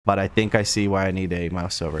but I think I see why I need a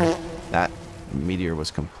mouse over. That meteor was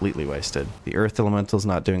completely wasted. The earth elemental's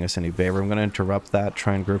not doing us any favor. I'm going to interrupt that,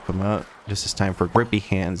 try and group them out. This is time for Grippy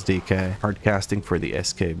Hands DK. Hard casting for the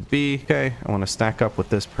SKB. Okay, I want to stack up with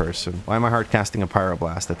this person. Why am I hard casting a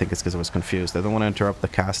Pyroblast? I think it's because I was confused. I don't want to interrupt the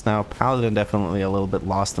cast now. Paladin definitely a little bit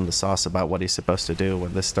lost in the sauce about what he's supposed to do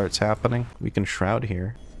when this starts happening. We can Shroud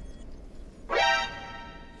here.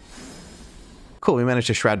 Cool, we managed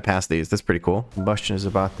to shroud past these. That's pretty cool. Combustion is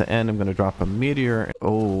about to end. I'm going to drop a meteor.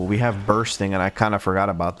 Oh, we have bursting, and I kind of forgot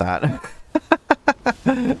about that.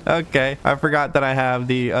 Okay, I forgot that I have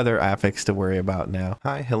the other affix to worry about now.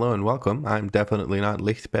 Hi, hello, and welcome. I'm definitely not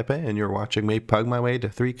Lichtpepe, and you're watching me pug my way to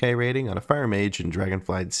 3k rating on a Fire Mage in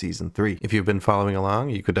Dragonflight Season 3. If you've been following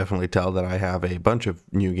along, you could definitely tell that I have a bunch of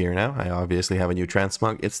new gear now. I obviously have a new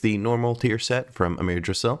transmog. It's the normal tier set from Amir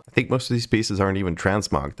Drasil. I think most of these pieces aren't even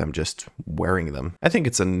transmogged. I'm just wearing them. I think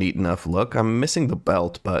it's a neat enough look. I'm missing the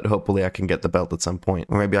belt, but hopefully I can get the belt at some point.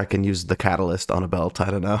 Or maybe I can use the catalyst on a belt.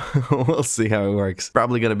 I don't know. We'll see how it works.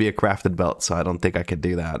 Probably going to be a crafted belt, so I don't think I could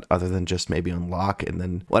do that other than just maybe unlock and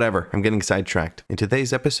then whatever. I'm getting sidetracked. In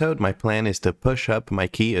today's episode, my plan is to push up my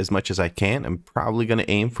key as much as I can. I'm probably going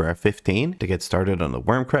to aim for a 15 to get started on the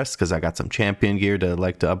Wyrm Crest because I got some champion gear to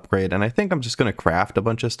like to upgrade, and I think I'm just going to craft a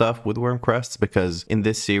bunch of stuff with Wyrm Crests because in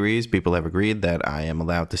this series, people have agreed that I am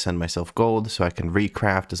allowed to send myself gold so I can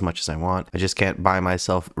recraft as much as I want. I just can't buy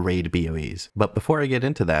myself raid BOEs. But before I get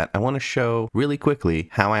into that, I want to show really quickly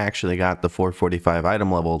how I actually got the 445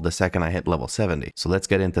 item level the second I hit level 70. So let's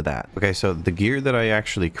get into that. Okay, so the gear that I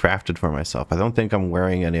actually crafted for myself, I don't think I'm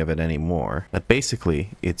wearing any of it anymore, but basically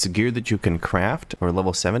it's gear that you can craft or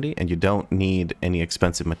level 70 and you don't need any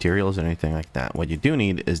expensive materials or anything like that. What you do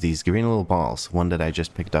need is these green little balls, one that I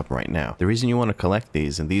just picked up right now. The reason you want to collect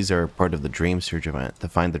these, and these are part of the Dream Surge event. To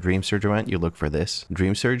find the Dream Surge event, you look for this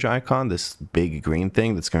Dream Surge icon, this big green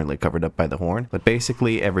thing that's currently covered up by the horn. But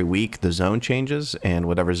basically every week the zone changes, and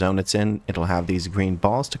whatever zone it's in, it'll have these green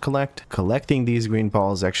balls to collect. Collecting these green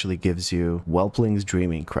balls actually gives you Whelpling's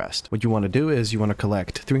Dreaming Crest. What you want to do is you want to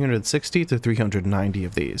collect 360 to 390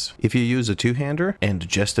 of these. If you use a two-hander and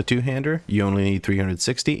just a two-hander, you only need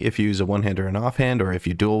 360. If you use a one-hander and offhand, or if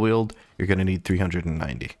you dual wield, you're going to need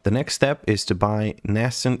 390. The next step is to buy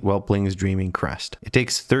Nascent Whelpling's Dreaming Crest. It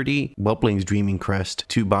takes 30 Whelpling's Dreaming Crest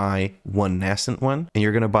to buy one Nascent one, and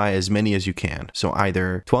you're going to buy as many as you can. So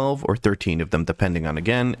either 12 or 13 of them, depending on,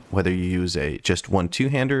 again, whether you use a just one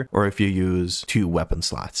two-hander or if you use two weapon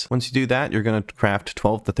slots. Once you do that, you're going to craft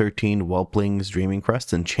 12 to 13 Whelpling's Dreaming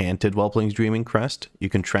Crest, Enchanted Whelpling's Dreaming Crest. You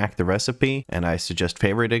can track the recipe, and I suggest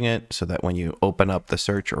favoriting it so that when you open up the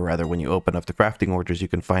search, or rather when you open up the crafting orders, you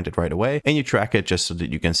can find it right away. And you track it just so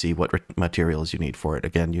that you can see what materials you need for it.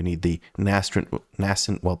 Again, you need the Nascent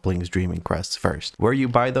Whelpling's Dreaming Crests first. Where you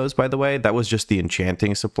buy those, by the way, that was just the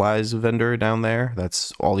enchanting supplies vendor down there.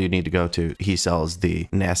 That's all you need to go to. He sells the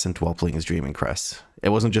Nascent Whelpling's Dreaming Crests. It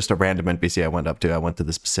wasn't just a random NPC I went up to. I went to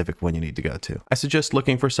the specific one you need to go to. I suggest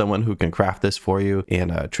looking for someone who can craft this for you in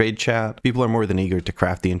a trade chat. People are more than eager to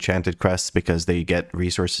craft the enchanted crests because they get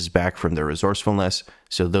resources back from their resourcefulness,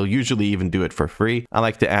 so they'll usually even do it for free. I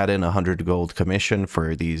like to add in 100 gold commission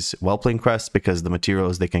for these Whelpling crests because the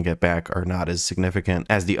materials they can get back are not as significant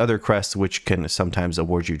as the other crests, which can sometimes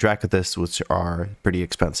award you Drakathis, which are pretty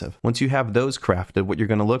expensive. Once you have those crafted, what you're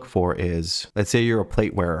going to look for is, let's say you're a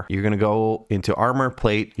plate wearer. You're going to go into armor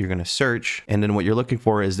plate, you're going to search, and then what you're looking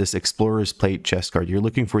for is this Explorer's Plate chest card. You're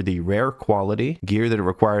looking for the rare quality gear that it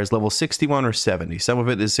requires level 61 or 70. Some of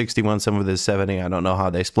it is 61, some of it is 70. I don't know how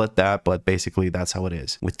they split that, but basically that's how it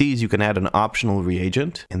is. With these, you can add an optional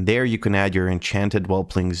reagent, and there you can add your Enchanted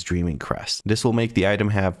Whelpling's Dreaming Crest. This will make the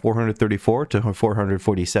item have 434 to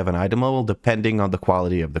 447 item level, depending on the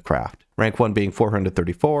quality of the craft. Rank 1 being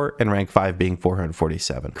 434 and rank 5 being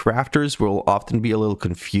 447. Crafters will often be a little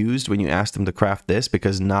confused when you ask them to craft this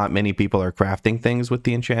because not many people are crafting things with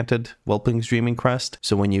the Enchanted Whelpling's Dreaming Crest.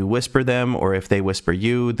 So when you whisper them, or if they whisper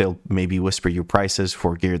you, they'll maybe whisper you prices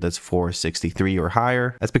for gear that's 463 or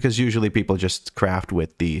higher. That's because usually people just craft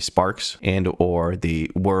with the Sparks and or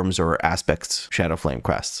the Worms or Aspects Shadow Flame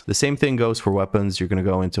crests. The same thing goes for weapons. You're going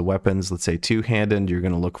to go into weapons, let's say two-handed, you're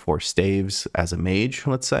going to look for staves as a mage,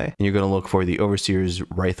 let's say, and you're going to look for the Overseer's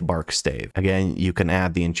Wraithbark stave. Again, you can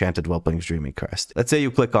add the Enchanted Whelpling's Dreaming Crest. Let's say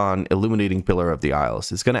you click on Illuminating Pillar of the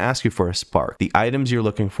Isles. It's going to ask you for a spark. The items you're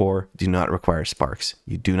looking for do not require sparks.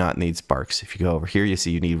 You do not need sparks. If you go over here, you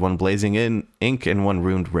see you need one Blazing Ink and one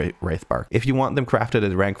Ruined Wraithbark. If you want them crafted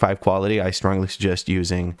at rank 5 quality, I strongly suggest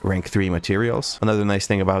using rank 3 materials. Another nice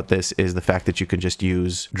thing about this is the fact that you can just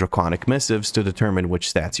use Draconic Missives to determine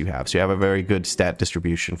which stats you have. So you have a very good stat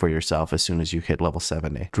distribution for yourself as soon as you hit level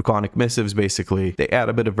 70. Draconic missives, basically, they add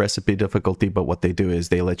a bit of recipe difficulty, but what they do is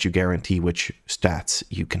they let you guarantee which stats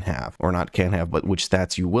you can have, or not can have, but which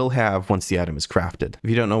stats you will have once the item is crafted. If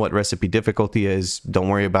you don't know what recipe difficulty is, don't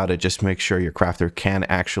worry about it. Just make sure your crafter can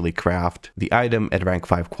actually craft the item at rank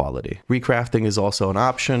 5 quality. Recrafting is also an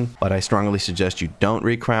option, but I strongly suggest you don't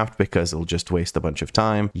recraft because it'll just waste a bunch of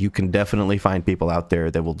time. You can definitely find people out there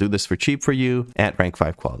that will do this for cheap for you at rank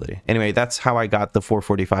 5 quality. Anyway, that's how I got the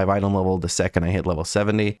 445 item level the second I hit level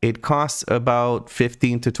 70. It costs about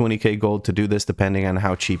 15 to 20k gold to do this, depending on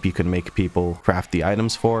how cheap you can make people craft the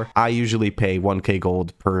items for. I usually pay 1k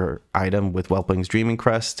gold per item with Whelpling's Dreaming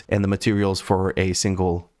Crest, and the materials for a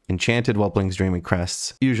single enchanted Whelpling's Dreaming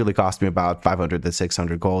Crests usually cost me about 500 to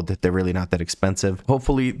 600 gold. They're really not that expensive.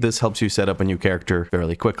 Hopefully this helps you set up a new character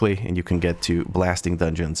fairly quickly and you can get to blasting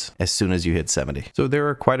dungeons as soon as you hit 70. So there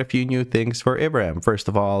are quite a few new things for Wyrm. First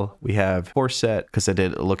of all, we have horse set because I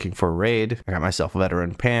did looking for raid. I got myself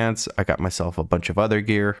veteran pants. I got myself a bunch of other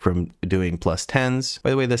gear from doing +10s. By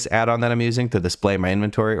the way, this add-on that I'm using to display my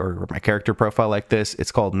inventory or my character profile like this,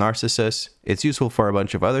 it's called Narcissus. It's useful for a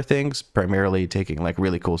bunch of other things, primarily taking like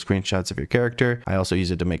really cool screenshots of your character. I also use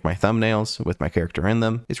it to make my thumbnails with my character in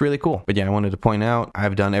them. It's really cool. But yeah, I wanted to point out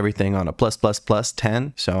I've done everything on a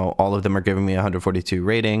 +++10. So all of them are giving me 142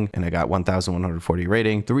 rating and I got 1140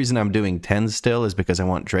 rating. The reason I'm doing 10s still is because I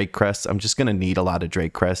want Drake Crests. I'm just going to need a lot of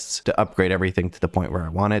Drake Crests to upgrade everything to the point where I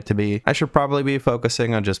want it to be. I should probably be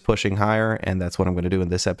focusing on just pushing higher, and that's what I'm going to do in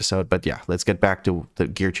this episode. But yeah, let's get back to the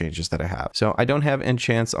gear changes that I have. So I don't have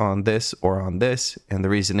enchants on this or on this, and the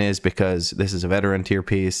reason is because this is a veteran tier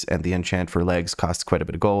piece and the enchant for legs costs quite a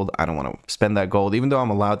bit of gold. I don't want to spend that gold. Even though I'm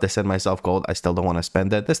allowed to send myself gold, I still don't want to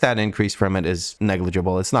spend it. The stat increase from it is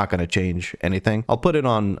negligible. It's not going to change anything. I'll put it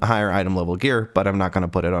on higher item level gear, but I'm not going to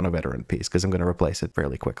put it on a veteran piece because I'm going to replace it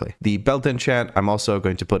fairly quickly. The belt enchant, I'm also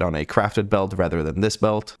going to put on a crafted belt rather than this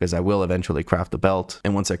belt because I will eventually craft the belt.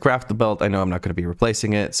 And once I craft the belt, I know I'm not going to be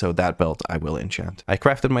replacing it, so that belt I will enchant. I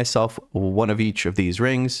crafted myself one of each of these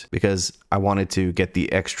rings because I wanted to get the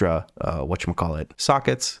extra whatchamacallit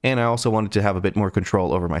sockets, and I also wanted to have a bit more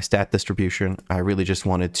control over my stat distribution. I really just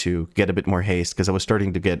wanted to get a bit more haste because I was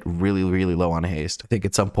starting to get really low on haste. I think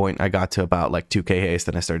at some point I got to about like 2k haste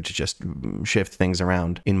and I started to just shift things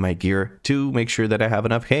around in my gear to make sure that I have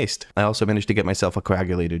enough haste. I also managed to get myself a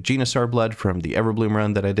coagulated Venusaur blood from the Everbloom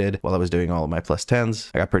run that I did while I was doing all of my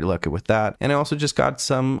 +10s. I got pretty lucky with that, and I also just got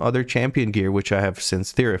some other champion gear which I have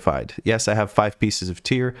since tierified. Yes, I have 5 pieces of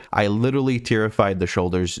tier. I literally tierified the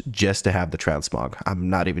shoulders just to have the transmog. I'm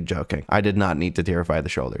not even joking. I did not need to tierify the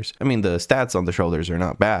shoulders. I mean, the stats on the shoulders are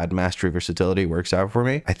not bad. Mastery versatility works out for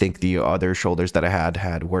me. I think the other shoulders that I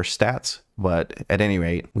had worse stats, but at any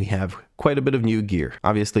rate, we have quite a bit of new gear.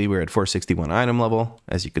 Obviously, we're at 461 item level,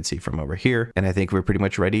 as you can see from over here, and I think we're pretty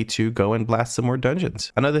much ready to go and blast some more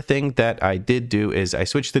dungeons. Another thing that I did do is I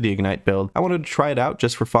switched to the Ignite build. I wanted to try it out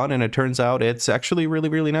just for fun, and it turns out it's actually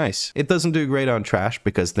really nice. It doesn't do great on trash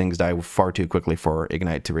because things die far too quickly for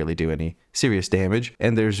Ignite to really do any serious damage,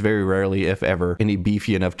 and there's very rarely, if ever, any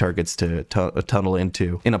beefy enough targets to tunnel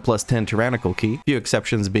into in a +10 tyrannical key. Few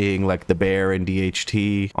exceptions being like the bear and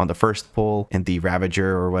DHT on the first pull, and the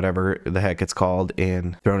Ravager or whatever the heck it's called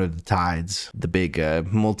in Throne of the Tides, the big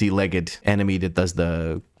multi-legged enemy that does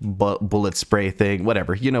the bullet spray thing,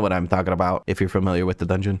 whatever. You know what I'm talking about if you're familiar with the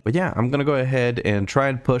dungeon. But yeah, I'm gonna go ahead and try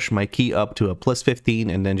and push my key up to a +15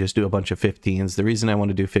 and then just do a bunch of 15s. The reason I want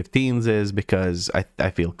to do 15s is because I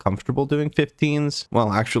feel comfortable doing 15s.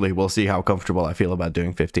 Well, actually, we'll see how comfortable I feel about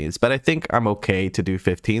doing 15s, but I think I'm okay to do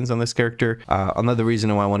 15s on this character. Another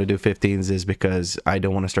reason why I want to do 15s is because I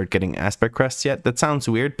don't want to start getting aspect crests yet. That sounds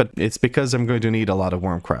weird, but it's because I'm going to need a lot of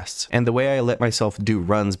Wyrm Crests. And the way I let myself do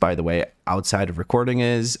runs, by the way, outside of recording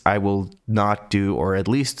is I will not do, or at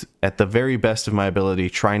least at the very best of my ability,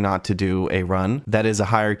 try not to do a run that is a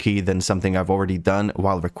higher key than something I've already done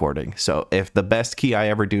while recording. So if the best key I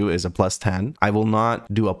ever do is a +10, I will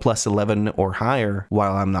not do a +11 or higher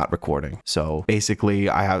while I'm not recording. So basically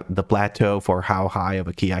I have the plateau for how high of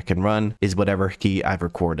a key I can run is whatever key I've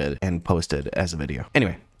recorded and posted as a video.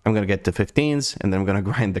 Anyway, I'm going to get to 15s, and then I'm going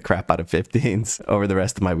to grind the crap out of 15s over the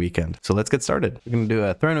rest of my weekend. So let's get started. We're going to do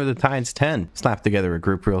a Throne of the Tides 10. Slap together a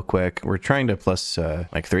group real quick. We're trying to plus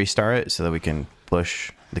like 3-star it so that we can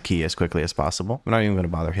push the key as quickly as possible. I'm not even going to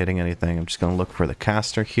bother hitting anything. I'm just going to look for the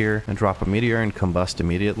caster here and drop a meteor and combust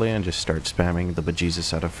immediately and just start spamming the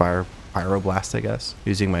bejesus out of pyroblast, I guess.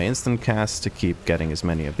 Using my instant cast to keep getting as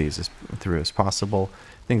many of these through as possible.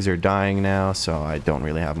 Things are dying now, so I don't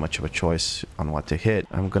really have much of a choice on what to hit.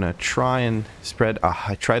 I'm gonna try and spread.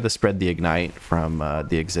 I tried to spread the ignite from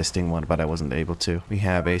the existing one, but I wasn't able to. We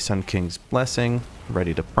have a Sun King's Blessing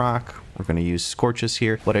ready to proc. We're going to use Scorches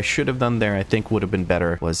here. What I should have done there, I think would have been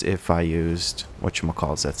better, was if I used,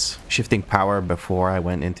 whatchamacallit, Shifting Power before I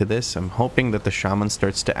went into this. I'm hoping that the Shaman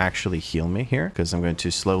starts to actually heal me here, because I'm going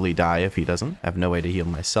to slowly die if he doesn't. I have no way to heal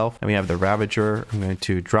myself. And we have the Ravager. I'm going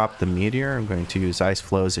to drop the Meteor. I'm going to use Ice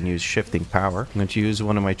Flows and use Shifting Power. I'm going to use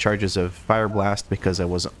one of my charges of Fire Blast because I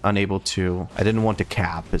was unable to, I didn't want to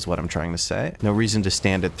cap is what I'm trying to say. No reason to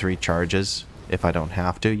stand at 3 charges if I don't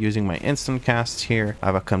have to. Using my instant casts here, I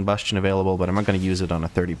have a Combustion available, but I'm not going to use it on a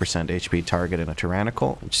 30% HP target in a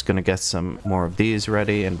Tyrannical. I'm just going to get some more of these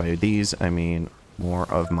ready, and by these I mean more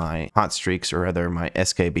of my hot streaks, or rather my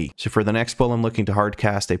SKB. So for the next pull, I'm looking to hard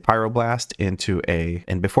cast a Pyroblast into a,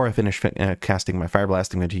 and before I finish casting my Fire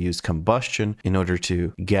Blast, I'm going to use Combustion in order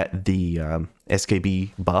to get the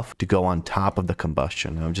SKB buff to go on top of the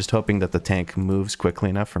Combustion. I'm just hoping that the tank moves quickly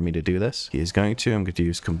enough for me to do this. He is going to. I'm going to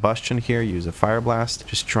use Combustion here, use a Fire Blast,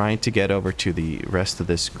 just trying to get over to the rest of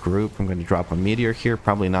this group. I'm going to drop a Meteor here,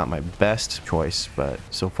 probably not my best choice, but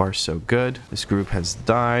so far so good. This group has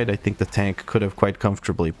died. I think the tank could have quite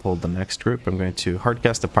comfortably pulled the next group. I'm going to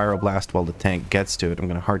hardcast a Pyroblast while the tank gets to it. I'm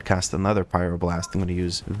going to hardcast another Pyroblast. I'm going to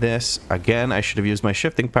use this. Again, I should have used my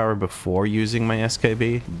Shifting Power before using my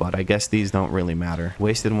SKB, but I guess these don't really matter.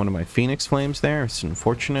 Wasted one of my Phoenix Flames there. It's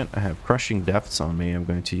unfortunate. I have Crushing Depths on me. I'm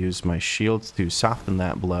going to use my shield to soften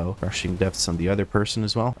that blow. Crushing Depths on the other person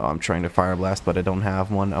as well. Oh, I'm trying to Fire Blast, but I don't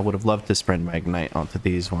have one. I would have loved to spread my Ignite onto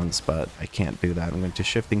these ones, but I can't do that. I'm going to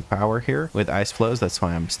Shifting Power here with Ice Flows. That's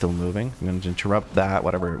why I'm still moving. I'm going to interrupt that,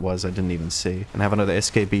 whatever it was, I didn't even see. And I have another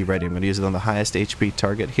SKB ready. I'm going to use it on the highest HP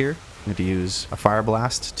target here. I'm going to use a Fire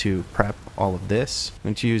Blast to prep all of this. I'm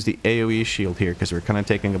going to use the AoE shield here because we're kind of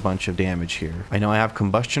taking a bunch of damage here. I know I have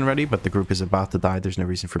Combustion ready, but the group is about to die. There's no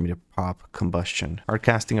reason for me to pop Combustion. Hard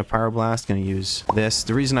casting a Fire Blast. Going to use this.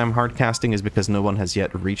 The reason I'm hard casting is because no one has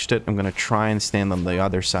yet reached it. I'm going to try and stand on the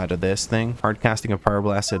other side of this thing. Hard casting a Fire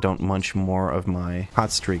Blast so I don't munch more of my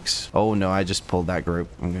hot streaks. Oh no, I just pulled that group.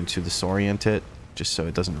 I'm going to disorient it just so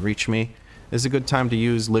it doesn't reach me. This is a good time to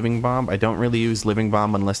use Living Bomb. I don't really use Living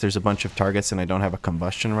Bomb unless there's a bunch of targets and I don't have a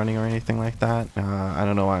Combustion running or anything like that. I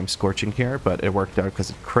don't know why I'm Scorching here, but it worked out because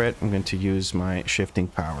it crit. I'm going to use my Shifting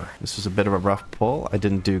Power. This was a bit of a rough pull. I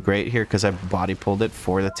didn't do great here because I body pulled it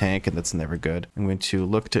for the tank, and that's never good. I'm going to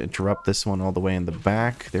look to interrupt this one all the way in the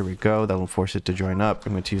back. There we go. That'll force it to join up.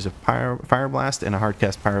 I'm going to use a Fire Blast and a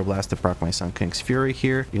Hardcast Pyroblast to proc my Sun King's Fury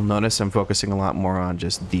here. You'll notice I'm focusing a lot more on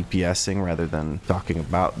just DPSing rather than talking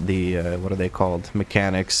about the, what are they called,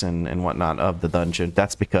 mechanics and whatnot of the dungeon.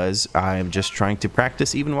 That's because I'm just trying to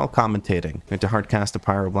practice even while commentating. I'm going to hardcast a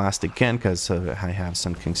Pyroblast again because I have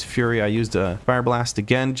Sun King's Fury. I used a Fire Blast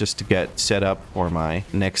again just to get set up for my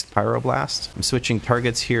next Pyroblast. I'm switching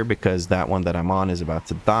targets here because that one that I'm on is about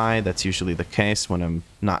to die. That's usually the case when I'm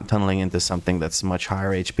not tunneling into something that's much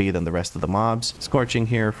higher HP than the rest of the mobs. Scorching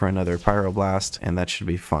here for another Pyroblast, and that should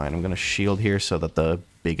be fine. I'm going to shield here so that the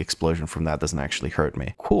big explosion from that doesn't actually hurt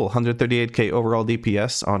me. Cool, 138k overall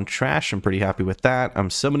DPS on Trash. I'm pretty happy with that.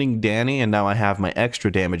 I'm summoning Danny, and now I have my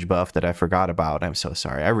extra damage buff that I forgot about. I'm so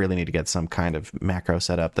sorry. I really need to get some kind of macro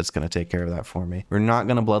set up that's going to take care of that for me. We're not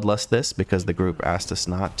going to Bloodlust this because the group asked us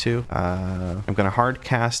not to. I'm going to hard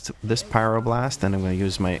cast this Pyroblast, and I'm going to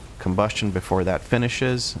use my Combustion before that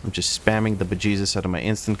finishes. I'm just spamming the bejesus out of my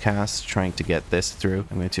instant casts, trying to get this through.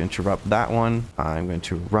 I'm going to interrupt that one. I'm going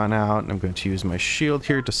to run out. I'm going to use my shield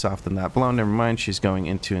here to soften that blow. Never mind, she's going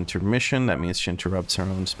into intermission. That means she interrupts her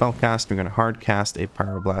own spell cast. We're going to hard cast a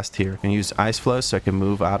Pyroblast here and use Ice Flow so I can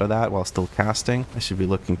move out of that while still casting. I should be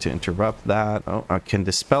looking to interrupt that. Oh, I can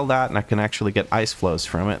dispel that and I can actually get Ice Flows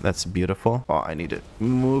from it. That's beautiful. Oh, I need to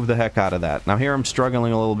move the heck out of that. Now here I'm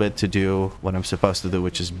struggling a little bit to do what I'm supposed to do,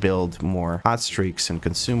 which is build more hot streaks and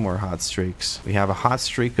consume more hot streaks. We have a hot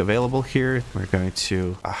streak available here. We're going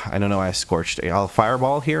to, I don't know, I scorched. I'll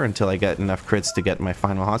fireball here until I get enough crits to get my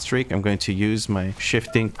final hot streak. I'm going to use my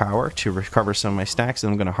Shifting Power to recover some of my stacks,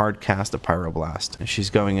 and I'm going to hard cast a Pyroblast. And she's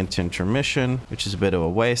going into intermission, which is a bit of a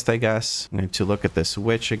waste, I guess. I'm going to look at this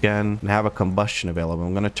witch again and have a Combustion available.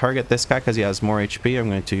 I'm going to target this guy because he has more HP. I'm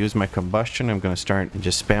going to use my Combustion. I'm going to start and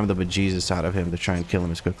just spam the bejesus out of him to try and kill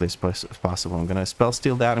him as quickly as possible. I'm going to spell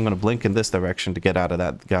steal that. I'm going to blink in this direction to get out of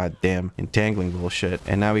that goddamn entangling bullshit.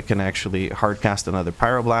 And now we can actually hard cast another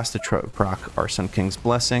Pyroblast to proc our Sun King's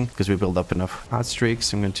Blessing because we build up enough hot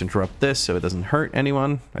streaks. I'm going to interrupt this so it doesn't hurt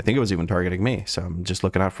anyone. I think it was even targeting me, so I'm just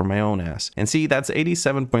looking out for my own ass. And see, that's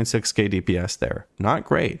 87.6k DPS there. Not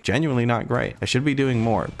great. Genuinely not great. I should be doing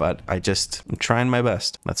more, but I'm trying my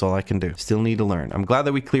best. That's all I can do. Still need to learn. I'm glad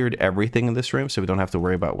that we cleared everything in this room so we don't have to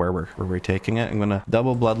worry about where we're taking it. I'm going to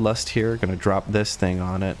double Bloodlust here. Going to drop this thing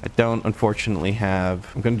on it. I don't unfortunately have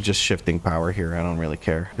I'm going to just shifting power here. I don't really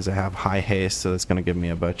care because I have high haste, so that's going to give me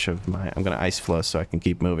a bunch of my... I'm going to ice flow so I can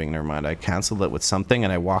keep moving. Never mind. I canceled it with something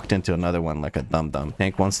and I walked into another one like a dum-dum.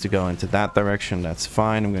 Tank wants to go into that direction. That's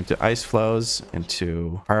fine. I'm going to ice flows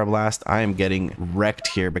into Pyroblast. I am getting wrecked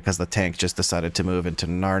here because the tank just decided to move into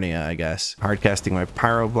Narnia, I guess. Hard casting my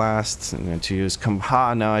Pyroblast. I'm going to use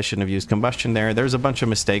no, I shouldn't have used Combustion there. There's a bunch of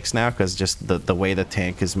mistakes now because just the way the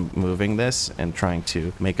tank is moving this and trying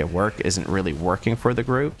to make it work isn't really working for the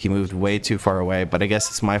group. He moved way too far away, but I guess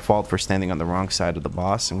it's my fault for standing on the wrong side of the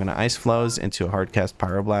boss. I'm going to ice flows into a hard cast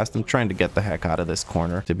Pyroblast. I'm trying to get the heck out of this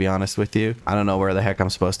corner, to be honest with you. I don't know where the heck I'm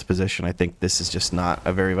supposed to position. I think this is just not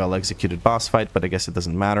a very well executed boss fight, but I guess it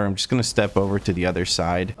doesn't matter. I'm just going to step over to the other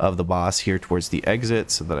side of the boss here towards the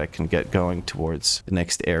exit so that I can get going towards the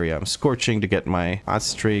next area. I'm scorching to get my hot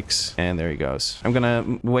streaks, and there he goes. I'm going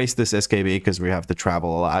to waste this SKB because we have to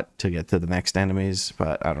travel a lot to get to the next enemies,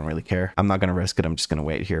 but I don't really care. I'm not going to risk it. I'm just going to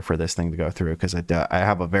wait here for this thing to go through because I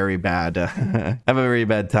have a very bad I have a very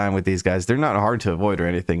bad time with these guys. They're not hard to avoid or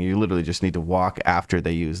anything. You literally just need to walk after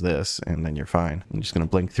they use this and then you're fine. I'm just going to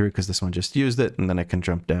blink through because this one just used it and then I can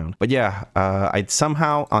jump down. But yeah, I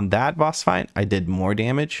somehow on that boss fight I did more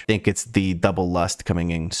damage. I think it's the double lust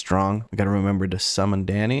coming in strong. I got to remember to summon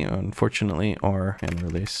Danny, unfortunately, or and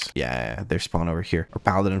release. Yeah, their spawn over here. Our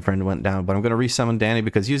paladin friend went down, but I'm going to resummon Danny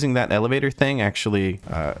because using that elevator thing actually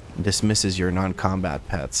dismisses your non-combat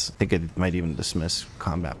pets. I think it might even dismiss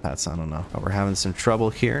combat pets. I don't know. But we're having some trouble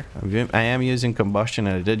here. I am using Combustion,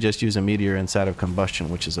 and I did just use a meteor inside of Combustion,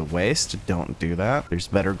 which is a waste. Don't do that. There's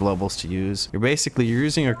better globals to use. You're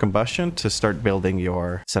using your Combustion to start building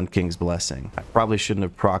your Sun King's Blessing. I probably shouldn't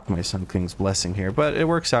have procced my Sun King's Blessing here, but it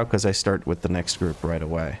works out because I start with the next group right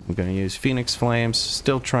away. I'm going to use Phoenix Flames,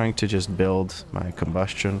 still trying to just build my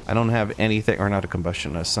Combustion. I don't have anything, or not a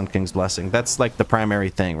Combustion, a Sun King's Blessing. That's like the primary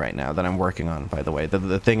thing right now that I'm working on, by the way.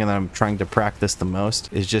 The thing that I'm trying to practice the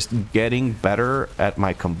most is just getting better at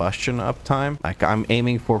my Combustion uptime. Like I'm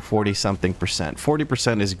aiming for 40-something%.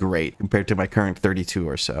 40% is great compared to my current 32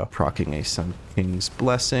 or so. Proccing a Sun King's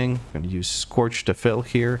Blessing. I'm going to use Scorch to fill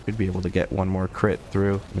here. Could be able to get one more crit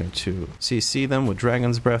through. I'm going to CC them with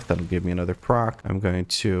Dragon's Breath. That'll give me another proc. I'm going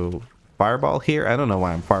to Fireball here. I don't know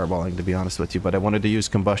why I'm fireballing, to be honest with you, but I wanted to use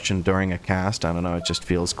Combustion during a cast. I don't know, it just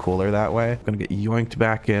feels cooler that way. I'm gonna get yoinked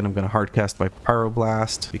back in. I'm gonna hard cast my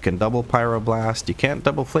Pyroblast. You can double Pyroblast. You can't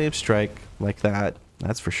double Flame Strike like that.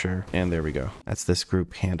 That's for sure. And there we go. That's this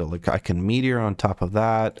group handle. Like I can meteor on top of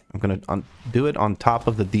that. I'm going to do it on top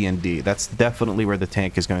of the D&D. That's definitely where the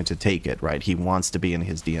tank is going to take it, right? He wants to be in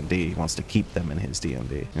his D&D. He wants to keep them in his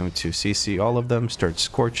D&D. I'm going to CC all of them, start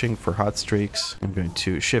scorching for hot streaks. I'm going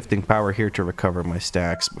to shifting power here to recover my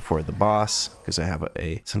stacks before the boss because I have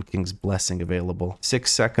a Sun King's Blessing available.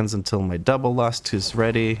 6 seconds until my double lust is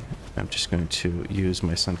ready. I'm just going to use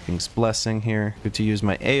my Sun King's Blessing here. I'm going to use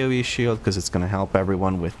my AoE shield because it's going to help everyone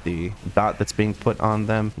with the dot that's being put on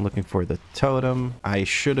them. I'm looking for the totem. I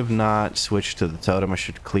should have not switched to the totem. I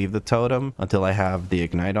should cleave the totem until I have the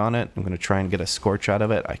ignite on it. I'm going to try and get a scorch out of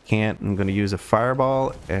it. I can't. I'm going to use a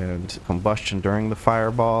fireball and Combustion during the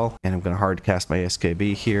fireball, and I'm going to hard cast my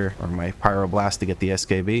SKB here, or my Pyroblast to get the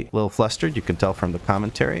SKB. A little flustered, you can tell from the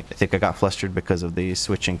commentary. I think I got flustered because of the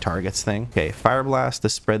switching targets thing. Okay, Fireblast to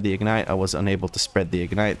spread the ignite. I was unable to spread the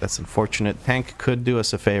ignite. That's unfortunate. Tank could do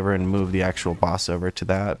us a favor and move the actual boss over to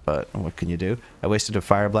that, but what can you do? I wasted a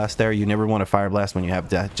Fire Blast there. You never want a Fire Blast when you have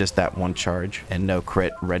just that one charge and no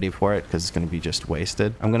crit ready for it because it's going to be just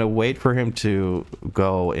wasted. I'm going to wait for him to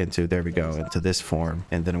go into, there we go, into this form,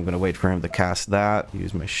 and then I'm going to wait for him to cast that.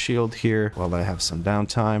 Use my shield here while I have some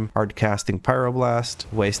downtime. Hard casting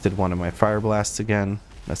Pyroblast. Wasted one of my Fire Blasts again.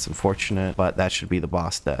 That's unfortunate, but that should be the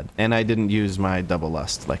boss dead. And I didn't use my double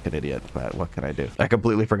lust like an idiot, but what can I do? I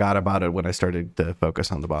completely forgot about it when I started to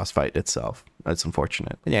focus on the boss fight itself. That's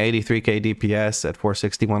unfortunate. And yeah, 83k DPS at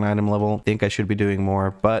 461 item level. Think I should be doing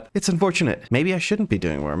more, but it's unfortunate. Maybe I shouldn't be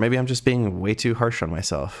doing more. Maybe I'm just being way too harsh on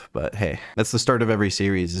myself. But hey, that's the start of every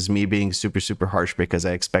series, is me being super harsh because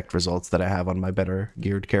I expect results that I have on my better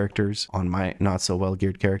geared characters, on my not so well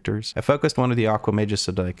geared characters. I focused one of the Aqua Mages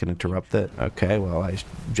so that I can interrupt it. Okay, well, I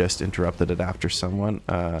just interrupted it after someone.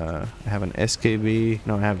 I have an SKB.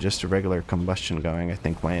 No, I have just a regular Combustion going. I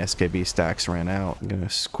think my SKB stacks ran out. I'm gonna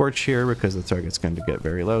Scorch here because the target's going to get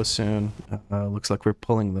very low soon. Looks like we're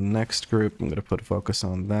pulling the next group. I'm gonna put a focus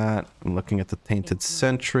on that. I'm looking at the Tainted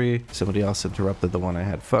Sentry. Somebody else interrupted the one I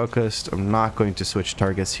had focused. I'm not going to switch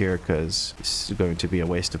targets here because it's going to be a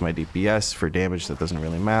waste of my DPS for damage that doesn't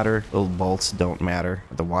really matter. Little bolts don't matter.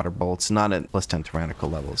 The water bolts, not at +10 tyrannical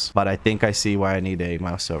levels. But I think I see why I need a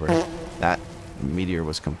mouse over. Meteor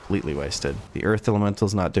was completely wasted. The Earth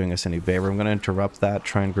Elemental's not doing us any favor. I'm going to interrupt that,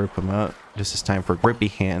 try and group them out. This is time for Grippy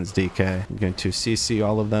Hands DK. I'm going to CC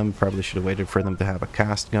all of them. Probably should have waited for them to have a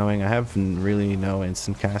cast going. I have really no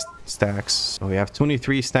instant cast stacks. So we have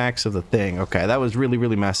 23 stacks of the thing. Okay, that was really,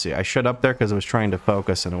 really messy. I shut up there because I was trying to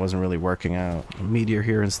focus and it wasn't really working out. Meteor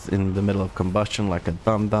here is in the middle of Combustion like a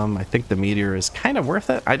dum-dum. I think the Meteor is kind of worth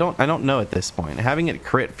it. I don't know at this point. Having it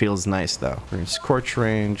crit feels nice though. We're in Scorch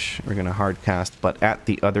range. We're going to hard cast, but at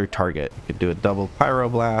the other target. You could do a double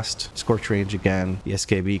Pyroblast. Scorch range again. The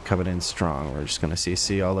SKB coming in strong. We're just going to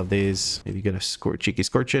CC all of these. Maybe get a cheeky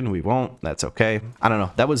Scorch in. We won't. That's okay. I don't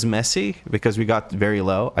know. That was messy because we got very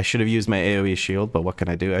low. I should have used my AoE shield, but what can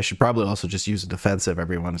I do? I should probably also just use a defensive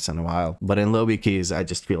every once in a while. But in lobby keys, I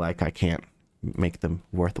just feel like I can't make them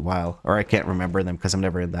worthwhile, or I can't remember them because I'm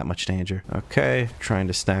never in that much danger. Okay, trying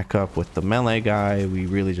to stack up with the melee guy. We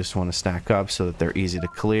really just want to stack up so that they're easy to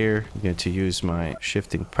clear. I'm going to use my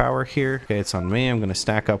shifting power here. Okay, it's on me. I'm going to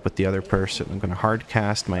stack up with the other person. I'm going to hard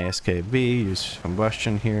cast my SKB, use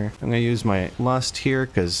Combustion here. I'm going to use my Lust here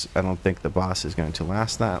because I don't think the boss is going to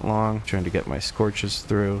last that long. Trying to get my Scorches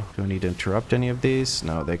through. Do I need to interrupt any of these?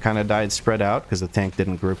 No, they kind of died spread out because the tank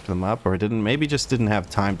didn't group them up, or maybe just didn't have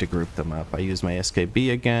time to group them up. I use my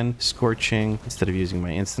SKB again, Scorching. Instead of using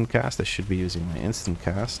my instant cast, I should be using my instant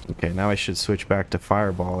cast. Okay, now I should switch back to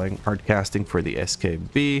fireballing. Hard casting for the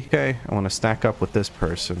SKB. Okay, I want to stack up with this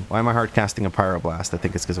person. Why am I hard casting a Pyroblast? I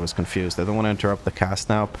think it's because I was confused. I don't want to interrupt the cast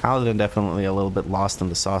now. Paladin definitely a little bit lost in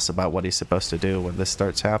the sauce about what he's supposed to do when this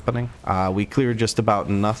starts happening. We cleared just about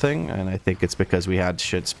nothing, and I think it's because we had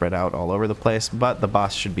shit spread out all over the place, but the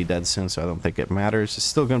boss should be dead soon, so I don't think it matters. It's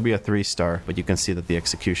still going to be a 3-star, but you can see that the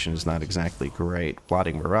execution is not exactly great.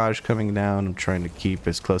 Plotting Mirage coming down. I'm trying to keep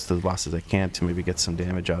as close to the boss as I can to maybe get some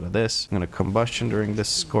damage out of this. I'm going to Combustion during this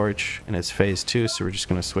Scorch, and it's phase 2, so we're just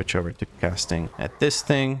going to switch over to casting at this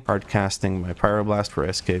thing. Hard casting my Pyroblast for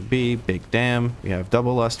SKB. Big damn. We have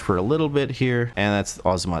double Lust for a little bit here, and that's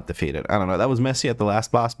Ozmot defeated. I don't know. That was messy at the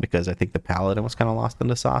last boss because I think the Paladin was kind of lost in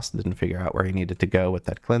the sauce. Didn't figure out where he needed to go with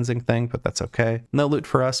that cleansing thing, but that's okay. No loot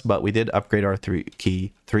for us, but we did upgrade our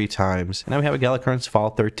key 3 times. And now we have a Galakron's Fall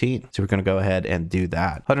 13. So we're going to go ahead and do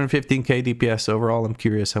that. 115k DPS overall. I'm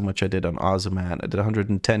curious how much I did on Ozomat. I did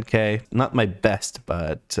 110k. Not my best,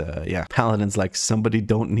 but yeah. Paladin's like, somebody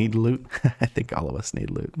don't need loot. I think all of us need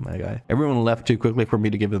loot, my guy. Everyone left too quickly for me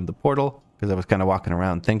to give them the portal, because I was kind of walking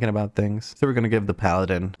around thinking about things. So we're going to give the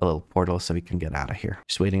Paladin a little portal so he can get out of here.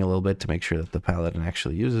 Just waiting a little bit to make sure that the Paladin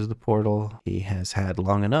actually uses the portal. He has had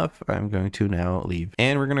long enough. I'm going to now leave.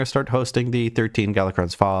 And we're going to start hosting the 13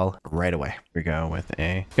 Galakron's Fall right away. Here we go with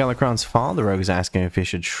a Galakron's Fall. The rogue is asking if he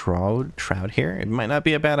should shroud here. It might not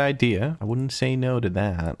be a bad idea. I wouldn't say no to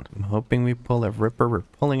that. I'm hoping we pull a Ripper. We're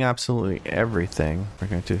pulling absolutely everything. We're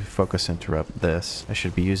going to focus interrupt this. I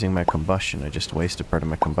should be using my Combustion. I just wasted part of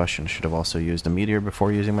my Combustion. I should have also used the Meteor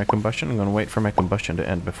before using my Combustion. I'm going to wait for my Combustion to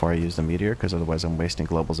end before I use the Meteor, because otherwise I'm wasting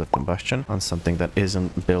globals of Combustion on something that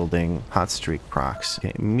isn't building hot streak procs.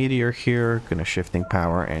 Okay, Meteor here. Going to shifting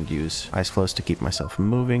power and use Ice Flows to keep myself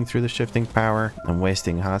moving through the shifting power. I'm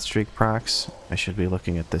wasting hot streak procs. I should be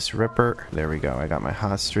looking at this Ripper. There we go. I got my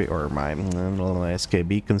hot streak, or my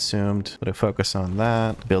SKB consumed. Put a focus on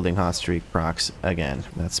that. Building hot streak procs again.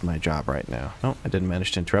 That's my job right now. Oh, I didn't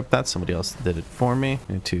manage to interrupt that. Somebody else did it for me.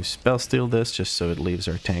 I need to spell steal this just so it leaves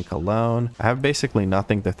our tank alone. I have basically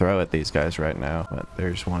nothing to throw at these guys right now, but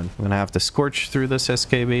there's one. I'm gonna have to Scorch through this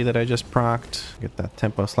SKB that I just procced. Get that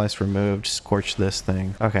tempo slice removed. Scorch this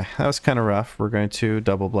thing. Okay, that was kind of rough. We're going to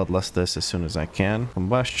double Bloodlust this as soon as I can.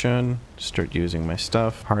 Combustion. Start using my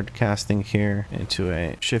stuff. Hard casting here into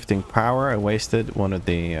a shifting power. I wasted one of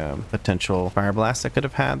the potential fire blasts I could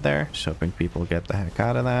have had there. Just hoping people get the heck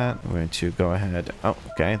out of that. I'm going to go ahead. Oh,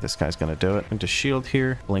 okay. This guy's going to do it. I'm going to shield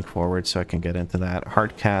here. Blink forward so I can get into that.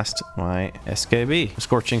 Hard cast my SKB.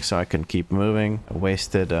 Scorching so I can keep moving. I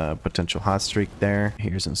wasted a potential hot streak there.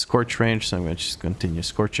 Here's in Scorch range, so I'm going to just continue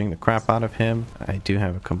Scorching the crap out of him. I do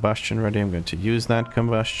have a Combustion ready. I'm going to use that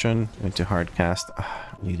Combustion. I'm going to hard cast.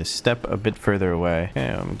 Need to step a bit further away. Okay,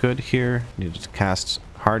 I'm good here. Need to cast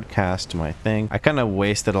hard cast my thing. I kind of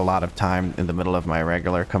wasted a lot of time in the middle of my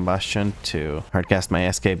regular Combustion to hard cast my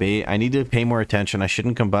SKB. I need to pay more attention. I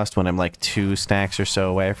shouldn't combust when I'm like 2 stacks or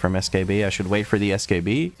so away from SKB. I should wait for the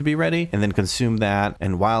SKB to be ready and then consume that.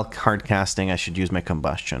 And while hard casting, I should use my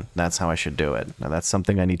Combustion. That's how I should do it. Now that's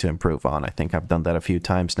something I need to improve on. I think I've done that a few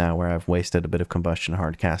times now where I've wasted a bit of Combustion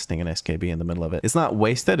hard casting and SKB in the middle of it. It's not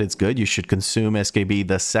wasted. It's good. You should consume SKB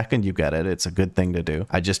the second you get it. It's a good thing to do.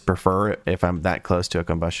 I just prefer if I'm that close to a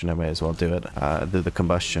Combustion, I may as well do it. Do the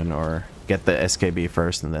Combustion or get the SKB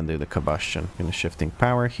first and then do the Combustion. I'm going to shifting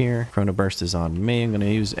power here. Chrono Burst is on me. I'm going to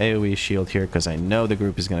use AoE shield here because I know the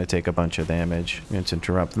group is going to take a bunch of damage. I'm going to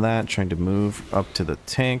interrupt that, trying to move up to the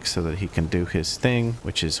tank so that he can do his thing,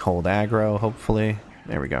 which is hold aggro, hopefully.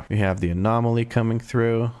 There we go. We have the Anomaly coming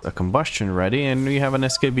through, a Combustion ready, and we have an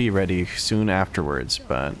SKB ready soon afterwards.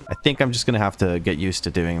 But I think I'm just going to have to get used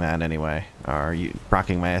to doing that anyway. Or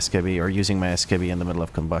proccing my SKB or using my SKB in the middle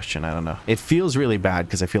of Combustion. I don't know. It feels really bad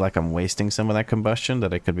because I feel like I'm wasting some of that Combustion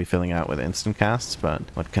that I could be filling out with instant casts. But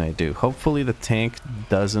what can I do? Hopefully the tank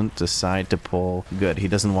doesn't decide to pull. Good. He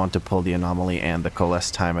doesn't want to pull the Anomaly and the Coalesce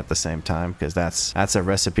time at the same time because that's a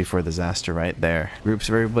recipe for disaster right there. Group's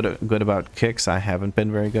very good about kicks. I haven't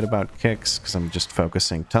been very good about kicks because I'm just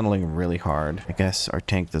tunneling really hard. I guess our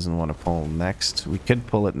tank doesn't want to pull next. We could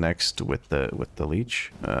pull it next with the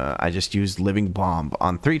leech. I just used Living Bomb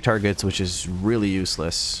on 3 targets, which is really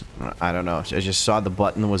useless. I don't know. I just saw the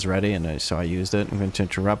button was ready and so I used it. I'm going to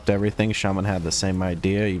interrupt everything. Shaman had the same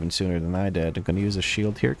idea even sooner than I did. I'm going to use a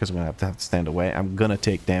shield here because I'm going to have to stand away. I'm going to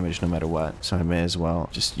take damage no matter what, so I may as well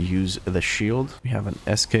just use the shield. We have an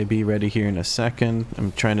SKB ready here in a second.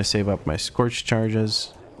 I'm trying to save up my Scorch charges.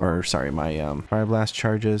 Or sorry, my Fire Blast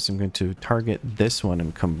charges. I'm going to target this one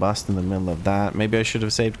and combust in the middle of that. Maybe I should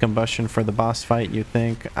have saved Combustion for the boss fight, you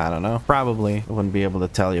think? I don't know. Probably. I wouldn't be able to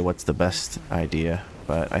tell you what's the best idea.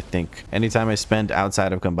 But I think anytime I spend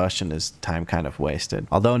outside of Combustion is time kind of wasted.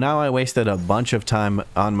 Although now I wasted a bunch of time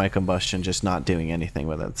on my Combustion just not doing anything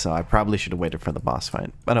with it. So I probably should have waited for the boss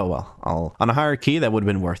fight. But oh well. On a higher key, that would have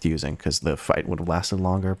been worth using because the fight would have lasted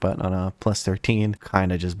longer. But on a plus 13,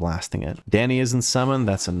 kind of just blasting it. Danny isn't summoned.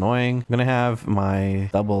 That's annoying. I'm going to have my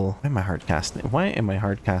double... Why am I hard casting? Why am I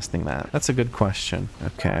hard casting that? That's a good question.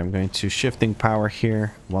 Okay, I'm going to shifting power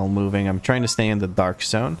here while moving. I'm trying to stay in the dark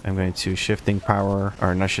zone. I'm going to shifting power...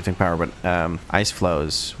 Or not shifting power, but ice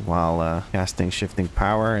flows while casting shifting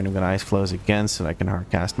power, and I'm going to ice flows again so that I can hard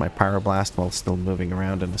cast my pyroblast while still moving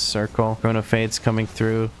around in a circle. Chrono Fade's coming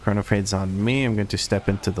through. Chrono Fade's on me. I'm going to step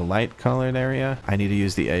into the light colored area. I need to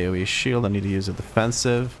use the AoE shield. I need to use a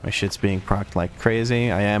defensive. My shit's being procced like crazy.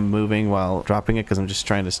 I am moving while dropping it because I'm just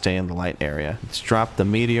trying to stay in the light area. Let's drop the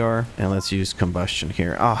meteor and let's use Combustion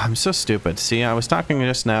here. Oh, I'm so stupid. See, I was talking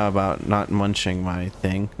just now about not munching my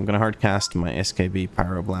thing. I'm going to hard cast my SKB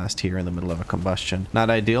Pyroblast here in the middle of a Combustion. Not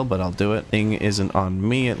ideal, but I'll do it. Thing isn't on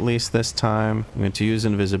me at least this time. I'm going to use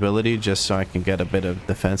invisibility just so I can get a bit of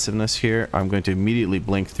defensiveness here. I'm going to immediately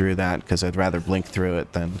blink through that because I'd rather blink through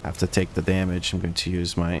it than have to take the damage. I'm going to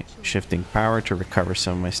use my shifting power to recover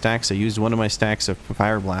some of my stacks. I used one of my stacks of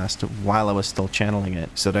Fire Blast while I was still channeling it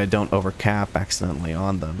so that I don't overcap accidentally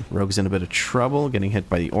on them. Rogue's in a bit of trouble, getting hit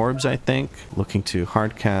by the orbs, I think. Looking to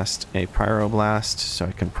hard cast a Pyroblast so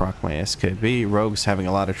I can proc my SKB. Rogue's having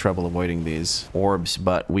a lot of trouble avoiding these orbs,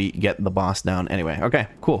 but we get the boss down anyway. Okay,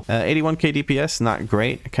 cool. 81k DPS, not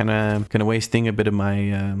great. Kind of wasting a bit of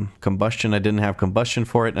my Combustion. I didn't have Combustion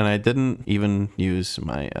for it, and I didn't even use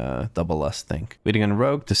my double lust thing. Waiting on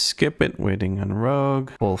Rogue to skip it. Waiting on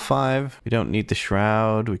Rogue. Pull 5. We don't need the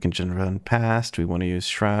Shroud. We can just run past. We want to use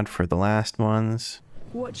Shroud for the last ones.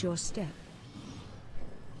 Watch your step.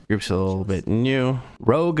 Group's a little bit new.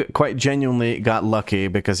 Rogue quite genuinely got lucky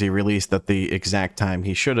because he released at the exact time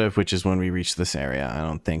he should have, which is when we reached this area. I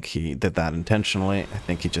don't think he did that intentionally. I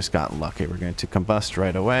think he just got lucky. We're going to combust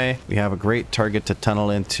right away. We have a great target to tunnel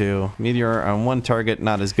into. Meteor on one target,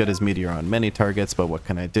 not as good as Meteor on many targets, but what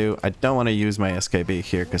can I do? I don't want to use my SKB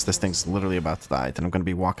here because this thing's literally about to die, and I'm going to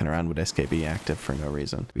be walking around with SKB active for no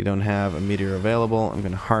reason. We don't have a Meteor available. I'm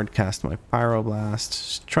going to hard cast my Pyroblast,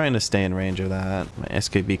 just trying to stay in range of that. My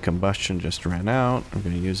SKB Combustion just ran out. I'm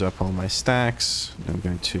going to use up all my stacks. I'm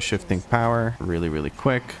going to shifting power really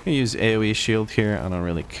quick. I use AoE shield here. I don't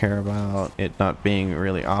really care about it not being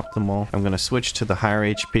really optimal. I'm going to switch to the higher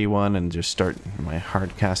HP one and just start my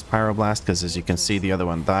hard cast Pyroblast because as you can see the other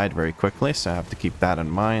one died very quickly, so I have to keep that in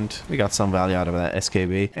mind. We got some value out of that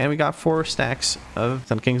SKB, and we got 4 stacks of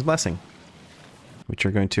Sun King's Blessing, which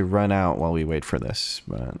are going to run out while we wait for this.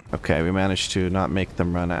 But okay, we managed to not make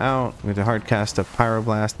them run out. I'm going to hard cast a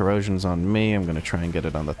Pyroblast. Erosion's on me. I'm going to try and get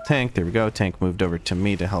it on the tank. There we go. Tank moved over to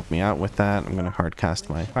me to help me out with that. I'm going to hard cast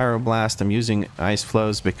my Pyroblast. I'm using ice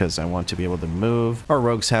flows because I want to be able to move. Our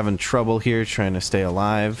rogue's having trouble here trying to stay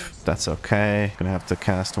alive. That's okay. I'm going to have to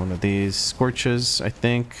cast one of these Scorches, I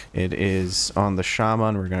think. It is on the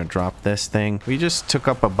Shaman. We're going to drop this thing. We just took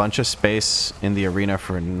up a bunch of space in the arena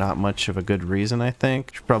for not much of a good reason, I think.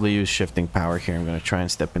 Should probably use shifting power here. I'm going to try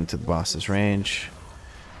and step into the boss's range.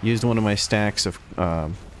 Used one of my stacks of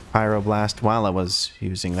Pyroblast while I was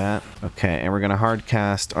using that. Okay, and we're gonna hard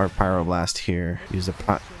cast our Pyroblast here. Use a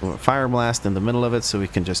Fire Blast in the middle of it so we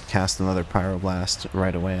can just cast another Pyroblast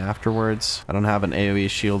right away afterwards. I don't have an AoE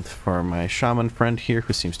shield for my Shaman friend here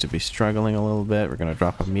who seems to be struggling a little bit. We're gonna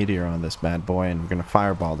drop a Meteor on this bad boy and we're gonna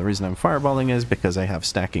Fireball. The reason I'm Fireballing is because I have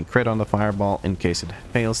stacking crit on the Fireball in case it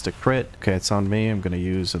fails to crit. Okay, it's on me. I'm gonna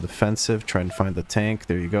use a defensive, try and find the tank.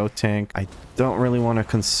 There you go, tank. I don't really want to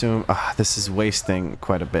consume... this is wasting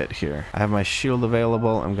quite a bit here. I have my shield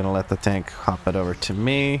available. I'm gonna let the tank hop it over to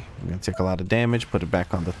me. I'm gonna take a lot of damage, put it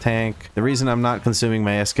back on the tank. The reason I'm not consuming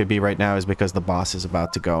my SKB right now is because the boss is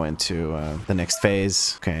about to go into the next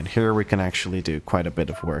phase. Okay, and here we can actually do quite a bit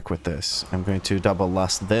of work with this. I'm going to double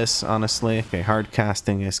lust this, honestly. Okay, hard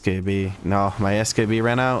casting SKB. No, my SKB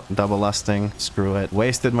ran out. Double lusting. Screw it.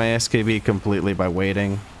 Wasted my SKB completely by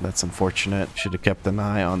waiting. That's unfortunate. Should have kept an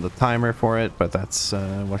eye on the timer for it, but that's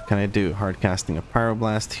what can I do? Hard casting a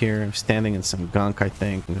Pyroblast here. I'm standing in some gunk, I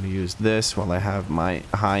think. I'm going to use this while I have my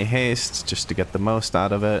high haste just to get the most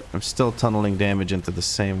out of it. I'm still tunneling damage into the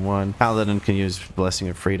same one. Paladin can use Blessing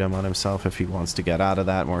of Freedom on himself if he wants to get out of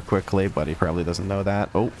that more quickly, but he probably doesn't know that.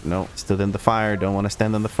 Oh, no. Stood in the fire. Don't want to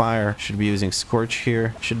stand in the fire. Should be using Scorch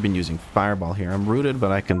here. Should have been using Fireball here. I'm rooted,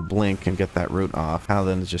 but I can blink and get that root off.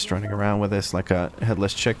 Paladin is just running around with this like a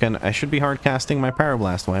headless chicken. I should be hard casting my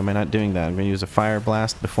Pyroblast. Why am I not doing that? I'm going to use a Fire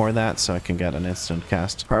Blast before that so I can get an instant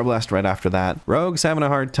cast. Pyroblast right after that. Rogue's having a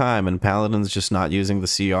hard time and Paladin's just not using the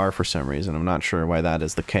CR for some reason. I'm not sure why that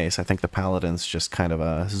is the case. I think the Paladin's just kind of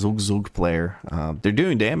a Zug player. They're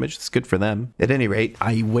doing damage. It's good for them. At any rate,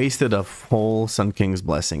 I wasted a whole Sun King's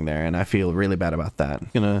Blessing there and I feel really bad about that. I'm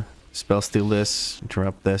gonna spell steal this,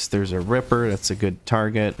 interrupt this. There's a Ripper. That's a good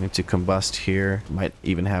target. I'm going to combust here. Might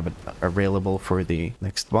even have it available for the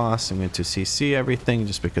next boss. I'm going to CC everything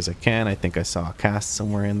just because I can. I think I saw a cast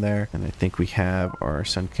somewhere in there. And I think we have our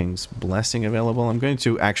Sun King's Blessing available. I'm going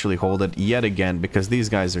to actually hold it yet again because these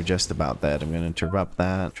guys are just about dead. I'm going to interrupt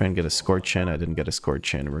that. Try and get a Scorchin. I didn't get a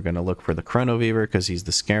Scorchin. We're going to look for the Chrono Weaver because he's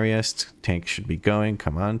the scariest. Tank should be going.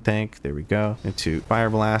 Come on, tank. There we go. Into Fire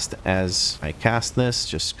Blast as I cast this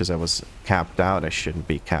just because I was capped out. I shouldn't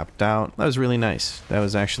be capped out. That was really nice. That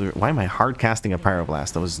was actually... Why am I hard casting a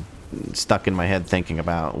Pyroblast? I was stuck in my head thinking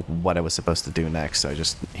about what I was supposed to do next, so I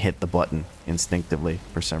just hit the button instinctively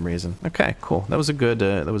for some reason. Okay, cool. That was a good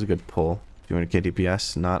pull. 200k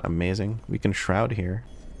DPS, not amazing. We can Shroud here.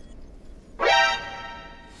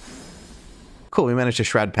 Cool, we managed to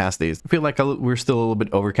shroud past these. I feel like we're still a little bit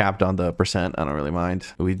overcapped on the percent. I don't really mind.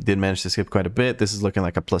 We did manage to skip quite a bit. This is looking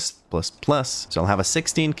like a plus. So I'll have a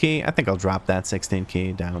 16 key. I think I'll drop that 16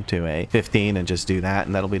 key down to a 15 and just do that,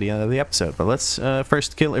 and that'll be the end of the episode. But let's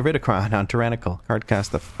first kill Iridicron on Tyrannical.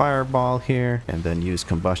 Hardcast the Fireball here, and then use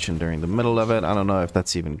Combustion during the middle of it. I don't know if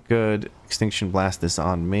that's even good. Extinction Blast is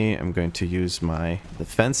on me. I'm going to use my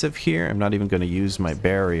defensive here. I'm not even going to use my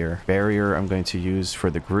barrier. Barrier I'm going to use for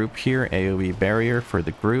the group here. AoE barrier for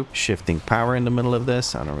the group. Shifting power in the middle of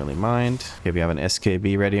this. I don't really mind. Okay, we have an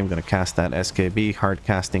SKB ready. I'm going to cast that SKB. Hard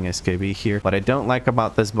casting SKB here. What I don't like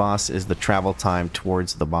about this boss is the travel time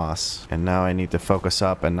towards the boss. And now I need to focus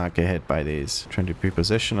up and not get hit by these. Trying to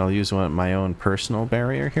pre-position. I'll use my own personal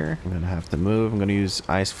barrier here. I'm going to have to move. I'm going to use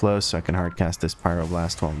Ice Flow so I can hard cast this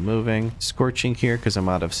Pyroblast while moving. Scorching here because I'm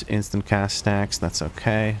out of instant cast stacks. That's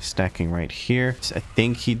okay. Stacking right here. So I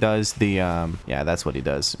think he does the yeah, that's what he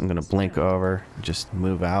does. I'm gonna blink over, just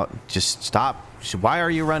move out, just stop. Why are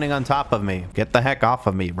you running on top of me? Get the heck off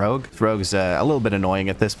of me, Rogue. Rogue's a little bit annoying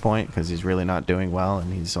at this point because he's really not doing well,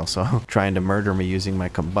 and he's also trying to murder me using my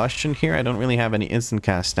Combustion here. I don't really have any instant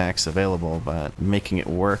cast stacks available, but making it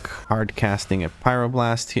work. Hard casting a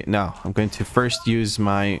Pyroblast here. No, I'm going to first use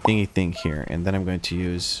my thingy thing here, and then I'm going to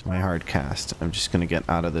use my hard cast. I'm just going to get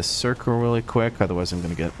out of this circle really quick, otherwise I'm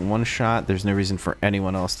going to get one shot. There's no reason for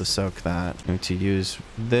anyone else to soak that. I'm going to use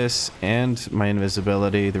this and my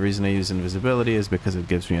invisibility. The reason I use invisibility is because it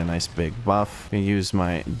gives me a nice big buff. I'm gonna use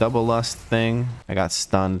my double lust thing. I got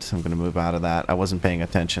stunned. I'm gonna move out of that. I wasn't paying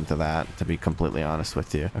attention to that, to be completely honest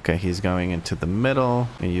with you. Okay, he's going into the middle.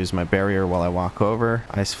 I'm gonna use my barrier while I walk over.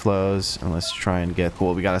 Ice flows, and let's try and get...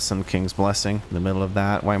 Cool, we got a Sun King's Blessing in the middle of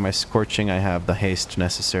that. Why am I scorching? I have the haste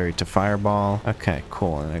necessary to fireball. Okay,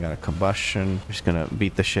 cool, and I got a Combustion. Just gonna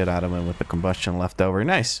beat the shit out of him with the Combustion left over.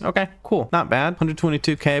 Nice, okay, cool. Not bad.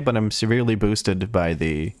 122k, but I'm severely boosted by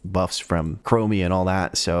the buffs from Chromie and all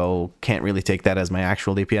that, so can't really take that as my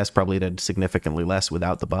actual DPS. Probably did significantly less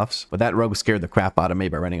without the buffs, but that rogue scared the crap out of me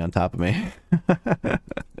by running on top of me.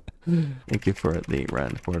 Thank you for the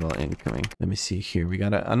run. Portal incoming. Let me see here. We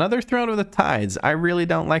got another Throne of the Tides. I really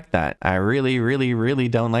don't like that. I really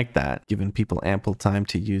don't like that. Giving people ample time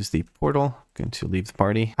to use the portal. Going to leave the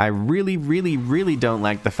party. I really don't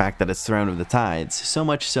like the fact that it's Throne of the Tides. So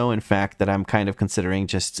much so, in fact, that I'm kind of considering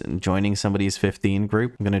just joining somebody's 15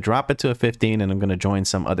 group. I'm going to drop it to a 15 and I'm going to join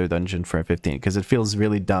some other dungeon for a 15 because it feels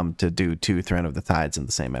really dumb to do 2 Throne of the Tides in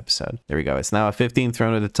the same episode. There we go. It's now a 15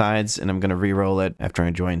 Throne of the Tides and I'm going to re-roll it after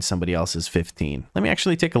I join somebody else's 15. Let me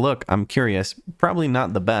actually take a look. I'm curious. Probably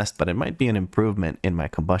not the best, but it might be an improvement in my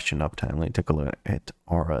combustion uptime. Let me take a look at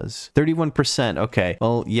auras. 31%. Okay.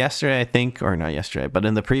 Well, yesterday, I think, or not yesterday, but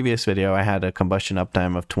in the previous video, I had a combustion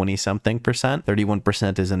uptime of 20 something percent.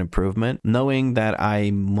 31% is an improvement. Knowing that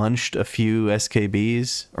I munched a few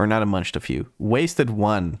SKBs, or not munched a few, wasted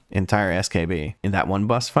one entire SKB in that one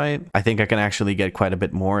boss fight, I think I can actually get quite a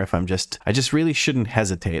bit more if I just really shouldn't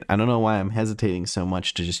hesitate. I don't know why I'm hesitating so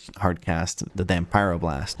much to just hardcast the damn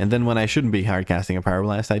Pyroblast. And then when I shouldn't be hardcasting a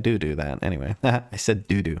Pyroblast, I do that. Anyway, I said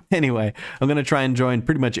do. Anyway, I'm going to try and join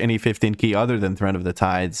pretty much any 15 key other than Throne of the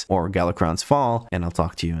Tides or Galakron's Fall, and I'll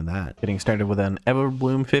talk to you in that. Getting started with an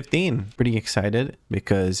Everbloom 15. Pretty excited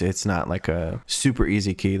because it's not like a super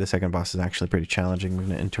easy key. The second boss is actually pretty challenging. We're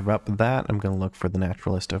going to interrupt that. I'm going to look for the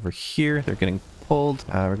Naturalist over here. They're getting pulled.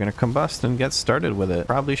 We're going to combust and get started with it.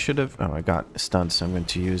 Probably should have... Oh, I got stunned, so I'm going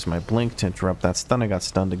to use my blink to interrupt that stun. I got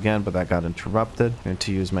stunned again, but that got interrupted. I'm going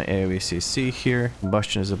to use my AoE CC here.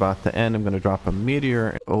 Combustion is about to end. I'm going to drop a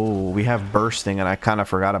meteor. Oh, we have bursting, and I kind of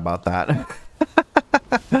forgot about that.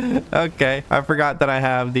 Okay, I forgot that I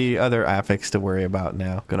have the other affix to worry about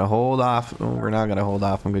now. Gonna hold off. Oh, we're not gonna hold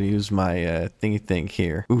off. I'm gonna use my thingy thing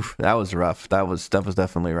here. Oof, that was rough. That was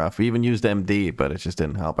definitely rough. We even used MD, but it just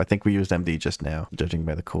didn't help. I think we used MD just now, judging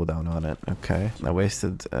by the cooldown on it. Okay, I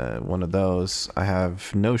wasted one of those. I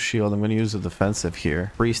have no shield. I'm gonna use a defensive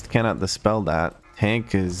here. Priest cannot dispel that.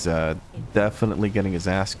 Tank is definitely getting his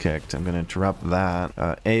ass kicked. I'm going to interrupt that.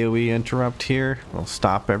 AoE interrupt here. We'll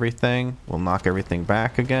stop everything. We'll knock everything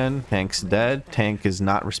back again. Tank's dead. Tank is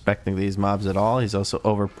not respecting these mobs at all. He's also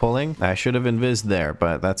over pulling. I should have invised there,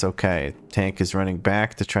 but that's okay. Tank is running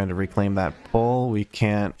back to try to reclaim that pull. We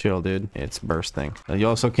can't. Chill, dude. It's bursting. You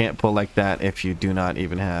also can't pull like that if you do not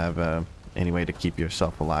even have... any way to keep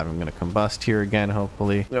yourself alive. I'm going to combust here again,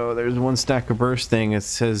 hopefully. Oh, there's one stack of bursting. It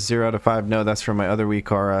says 0 out of 5. No, that's from my other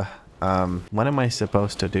WeakAuras. What am I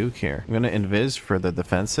supposed to do here? I'm gonna invis for the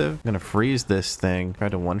defensive. I'm gonna freeze this thing. Try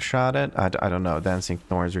to one-shot it. I don't know. Dancing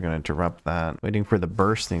Thorns are gonna interrupt that. Waiting for the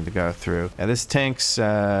bursting to go through. Yeah, this tank's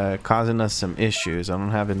causing us some issues. I don't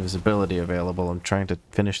have invisibility available. I'm trying to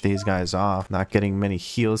finish these guys off. Not getting many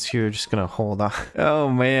heals here. Just gonna hold on. Oh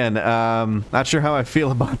man. Not sure how I feel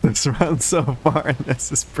about this round so far.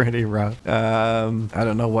 This is pretty rough. I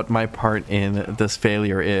don't know what my part in this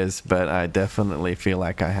failure is, but I definitely feel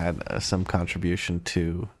like I had some contribution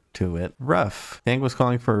to it. Rough. Tank was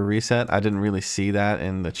calling for a reset. I didn't really see that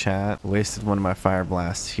in the chat. Wasted one of my fire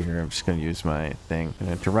blasts here. I'm just going to use my thing.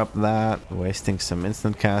 Gonna interrupt that. Wasting some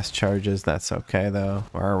instant cast charges. That's okay though.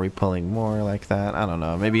 Or are we pulling more like that? I don't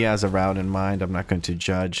know. Maybe he has a route in mind. I'm not going to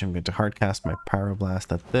judge. I'm going to hardcast my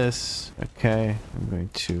pyroblast at this. Okay. I'm going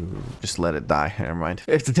to just let it die. Never mind.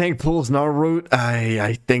 If the tank pulls no route,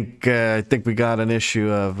 I think we got an issue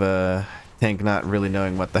of Tank not really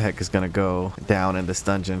knowing what the heck is going to go down in this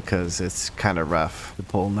dungeon, because it's kind of rough to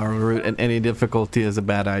pull Gnarl Root, and any difficulty is a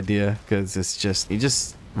bad idea because it's just, he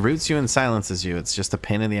just roots you and silences you. It's just a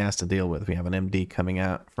pain in the ass to deal with. We have an MD coming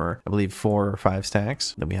out for, I believe, 4 or 5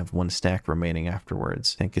 stacks. Then we have 1 stack remaining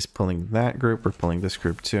afterwards. Tank is pulling that group. We're pulling this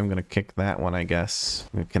group too. I'm going to kick that one, I guess.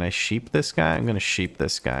 Can I sheep this guy? I'm going to sheep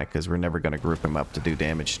this guy because we're never going to group him up to do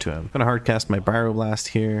damage to him. I'm going to hardcast my Pyroblast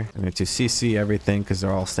here. I'm going to CC everything because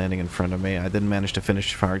they're all standing in front of me. I didn't manage to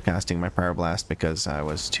finish hardcasting my Pyroblast because I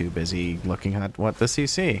was too busy looking at what the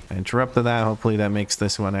CC. I interrupted that. Hopefully that makes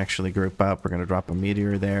this one actually group up. We're going to drop a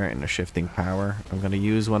meteor there and a shifting power. I'm going to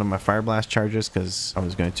use one of my fire blast charges because I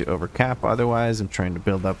was going to overcap otherwise. I'm trying to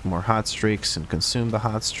build up more hot streaks and consume the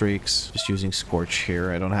hot streaks. Just using Scorch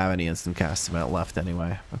here. I don't have any instant cast amount left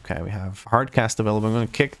anyway. Okay, we have hard cast available. I'm going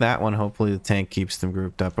to kick that one. Hopefully the tank keeps them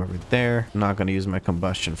grouped up over there. I'm not going to use my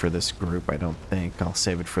combustion for this group, I don't think. I'll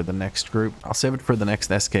save it for the next group. I'll save it for the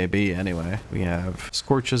next SKB anyway. We have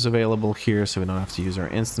Scorches available here so we don't have to use our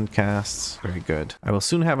instant casts. Very good. I will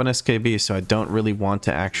soon have an SKB, so I don't really want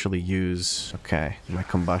to actually use my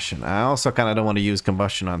combustion. I also kind of don't want to use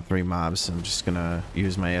combustion on 3 mobs. I'm just gonna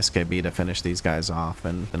use my SKB to finish these guys off,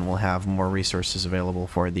 and then we'll have more resources available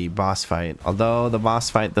for the boss fight. Although the boss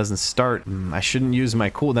fight doesn't start, I shouldn't use my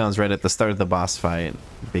cooldowns right at the start of the boss fight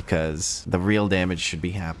because the real damage should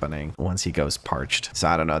be happening once he goes parched. So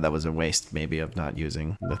I don't know, that was a waste maybe of not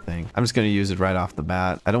using the thing. I'm just going to use it right off the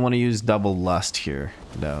bat. I don't want to use double lust here.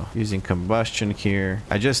 No, using combustion here.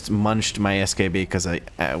 I just munched my SKB because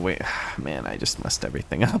wait, man, I just messed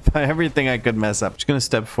everything up. Everything I could mess up. Just going to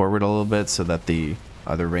step forward a little bit so that the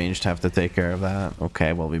other ranged have to take care of that.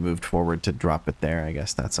 Okay, well, we moved forward to drop it there. I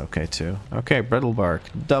guess that's okay too. Okay, Brittle Bark.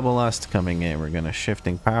 Double Lust coming in. We're gonna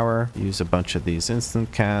shifting power. Use a bunch of these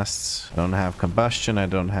instant casts. I don't have combustion. I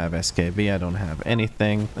don't have SKB. I don't have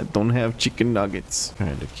anything. I don't have chicken nuggets.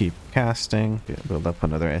 Trying to keep casting. Build up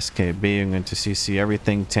another SKB. I'm going to CC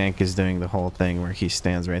everything. Tank is doing the whole thing where he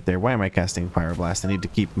stands right there. Why am I casting Pyroblast? I need to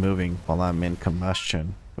keep moving while I'm in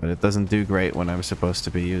combustion. But it doesn't do great when I'm supposed to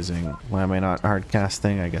be using. Why am I not hard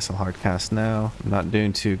casting? I guess I'll hard cast now. I'm not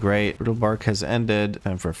doing too great. Brittle Bark has ended.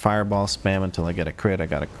 Time for Fireball spam until I get a crit. I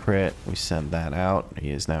got a crit. We send that out. He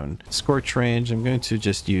is now in Scorch range. I'm going to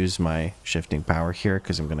just use my shifting power here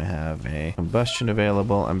because I'm going to have a combustion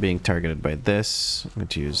available. I'm being targeted by this. I'm going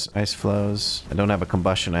to use Ice Flows. I don't have a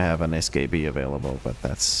combustion. I have an SKB available, but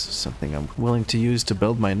that's something I'm willing to use to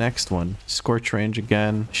build my next one. Scorch range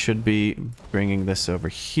again. Should be bringing this over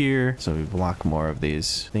here, so we block more of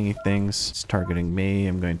these thingy things. It's targeting me.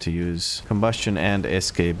 I'm going to use combustion and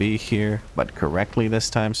SKB here, but correctly this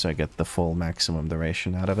time, so I get the full maximum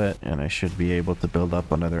duration out of it, and I should be able to build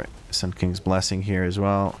up another Sun King's Blessing here as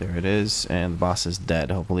well. There it is, and the boss is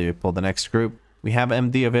dead. Hopefully we pull the next group. We have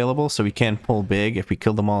MD available, so we can pull big. If we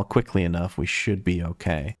kill them all quickly enough, we should be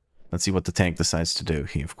okay. Let's see what the tank decides to do.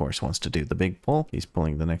 He, of course, wants to do the big pull. He's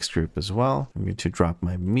pulling the next group as well. I'm going to drop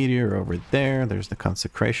my meteor over there. There's the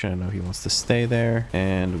consecration. I know he wants to stay there.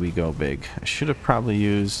 And we go big. I should have probably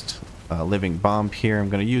used living bomb here. I'm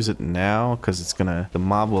going to use it now because it's gonna, the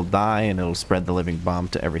mob will die and it'll spread the living bomb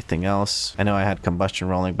to everything else. I know I had combustion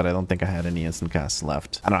rolling, but I don't think I had any instant casts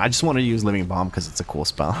left. I don't know, I just want to use living bomb because it's a cool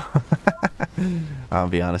spell. I'll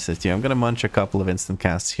be honest with you, I'm gonna munch a couple of instant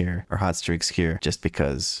casts here, or hot streaks here, just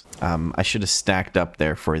because I should have stacked up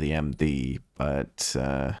there for the MD. But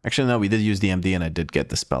actually, no, we did use the MD and I did get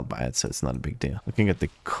the spell by it, so it's not a big deal. Looking at the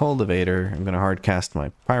cultivator, I'm going to hard cast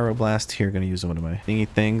my pyroblast here. Going to use one of my thingy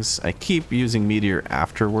things. I keep using meteor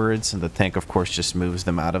afterwards, and the tank, of course, just moves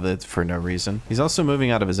them out of it for no reason. He's also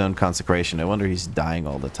moving out of his own consecration. I wonder he's dying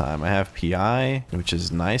all the time. I have PI, which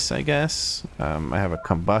is nice, I guess. I have a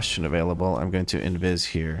combustion available. I'm going to invis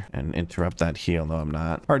here and interrupt that heal. No, I'm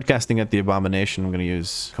not. Hard casting at the abomination. I'm going to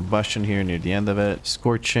use combustion here near the end of it.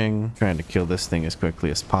 Scorching, trying to kill this thing as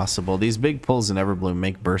quickly as possible. These big pulls in Everbloom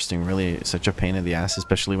make bursting really such a pain in the ass,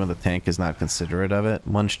 especially when the tank is not considerate of it.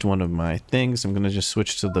 Munched one of my things. I'm going to just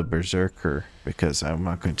switch to the Berserker because I'm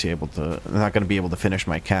not going to be able to finish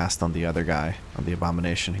my cast on the other guy, on the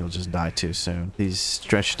abomination. He'll just die too soon. These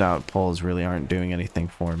stretched out pulls really aren't doing anything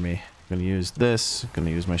for me. I'm going to use this. I'm going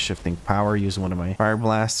to use my shifting power, use one of my fire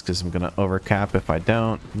blasts because I'm going to overcap if I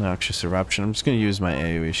don't. Noxious eruption. I'm just going to use my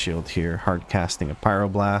AoE shield here. Hard casting a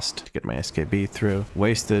pyroblast to get my SKB through.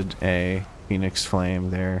 Wasted a Phoenix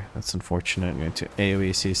Flame there. That's unfortunate. I'm going to AoE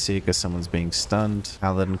CC because someone's being stunned.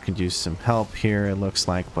 Paladin could use some help here, it looks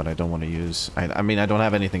like, but I don't want to use... I mean, I don't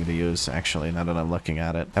have anything to use, actually, now that I'm looking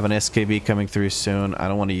at it. I have an SKB coming through soon. I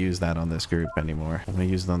don't want to use that on this group anymore. I'm going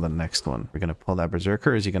to use it on the next one. We're going to pull that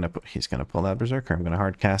Berserker. Is he going to... He's going to pull that Berserker. I'm going to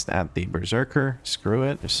hard cast at the Berserker. Screw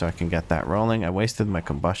it, just so I can get that rolling. I wasted my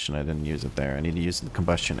combustion. I didn't use it there. I need to use the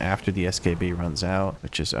combustion after the SKB runs out,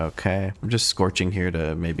 which is okay. I'm just scorching here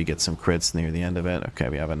to maybe get some crits near the end of it. Okay,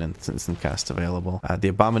 we have an instant cast available. The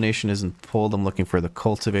abomination isn't pulled. I'm looking for the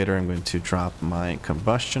cultivator. I'm going to drop my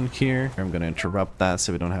combustion here. I'm going to interrupt that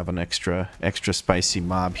so we don't have an extra spicy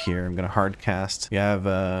mob here. I'm going to hard cast. We have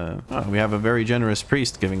a very generous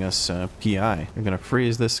priest giving us PI. I'm going to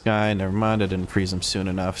freeze this guy. Never mind, I didn't freeze him soon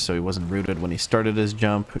enough, so he wasn't rooted when he started his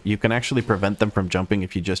jump. You can actually prevent them from jumping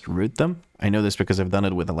if you just root them. I know this because I've done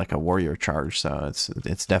it with like a warrior charge, so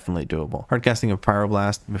it's definitely doable. Hard casting a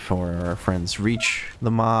pyroblast before our friends reach the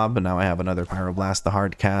mob, and now I have another pyroblast, the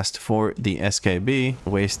hard cast for the SKB.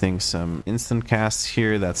 Wasting some instant casts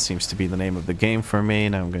here. That seems to be the name of the game for me.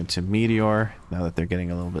 Now I'm going to meteor. Now that they're getting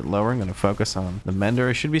a little bit lower, I'm going to focus on the mender.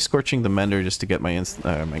 I should be scorching the mender just to get my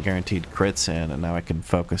guaranteed crits in, and now I can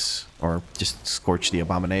focus or just scorch the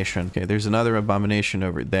abomination. Okay, there's another abomination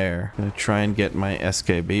over there. I'm going to try and get my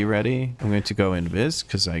SKB ready. I'm going to go invis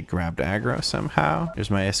because I grabbed aggro somehow. There's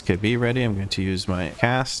my SKB ready. I'm going to use my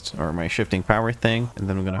cast or my shifting power thing, and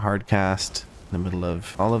then I'm going to hard cast the middle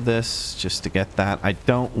of all of this just to get that. I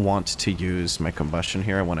don't want to use my combustion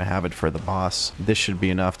here. I want to have it for the boss. This should be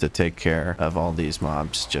enough to take care of all these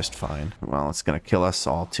mobs just fine. Well, it's going to kill us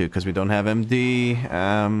all too because we don't have MD.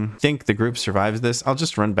 I think the group survives this. I'll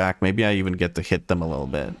just run back. Maybe I even get to hit them a little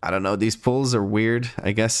bit. I don't know. These pulls are weird.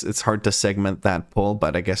 I guess it's hard to segment that pull,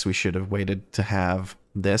 but I guess we should have waited to have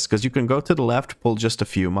this, because you can go to the left, pull just a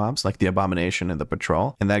few mobs like the Abomination and the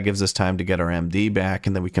Patrol, and that gives us time to get our MD back,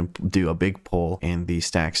 and then we can do a big pull, and the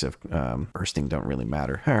stacks of bursting don't really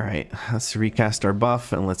matter. All right, let's recast our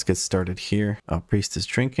buff and let's get started here. Priest is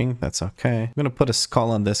drinking. That's okay. I'm gonna put a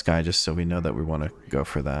skull on this guy just so we know that we want to go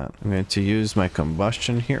for that. I'm going to use my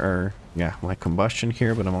combustion here, or yeah, my combustion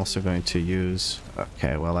here, but I'm also going to use...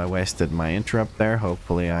 Okay, well, I wasted my interrupt there.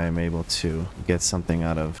 Hopefully I am able to get something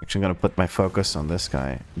out of... Actually, I'm going to put my focus on this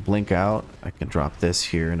guy. Blink out. I can drop this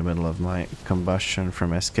here in the middle of my combustion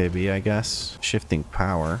from SKB, I guess. Shifting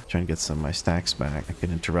power. Trying to get some of my stacks back. I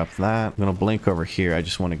can interrupt that. I'm going to blink over here. I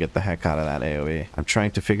just want to get the heck out of that AoE. I'm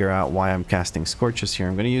trying to figure out why I'm casting Scorches here.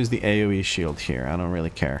 I'm going to use the AoE shield here. I don't really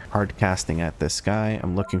care. Hard casting at this guy.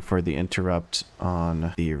 I'm looking for the interrupt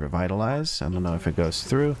on the Revitalize. I don't know if it goes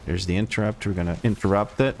through. There's the interrupt. We're going to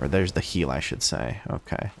interrupt it. Or there's the heal, I should say.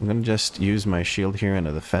 Okay. I'm going to just use my shield here in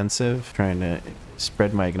a defensive. Trying to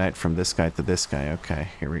spread my ignite from this guy to this guy. Okay,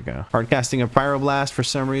 here we go. Hard casting a Pyroblast for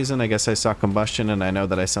some reason. I guess I saw Combustion, and I know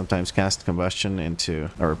that I sometimes cast Combustion into,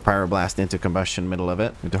 or Pyroblast into Combustion middle of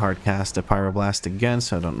it. I'm going to hard cast a Pyroblast again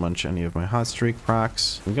so I don't munch any of my hot streak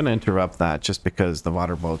procs. I'm going to interrupt that just because the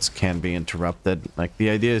water bolts can be interrupted. Like,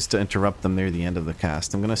 the idea is to interrupt them near the end of the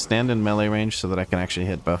cast. I'm going to stand in melee range so that I can actually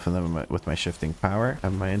hit both of them with my shifting power. I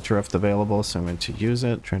have my interrupt available, so I'm going to use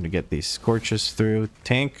it. Trying to get these Scorches through.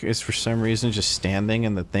 Tank is for some reason just standing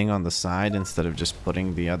in the thing on the side instead of just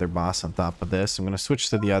putting the other boss on top of this. I'm going to switch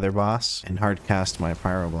to the other boss and hard cast my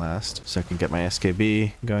Pyroblast so I can get my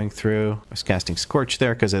SKB going through. I was casting Scorch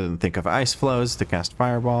there because I didn't think of Ice Flows to cast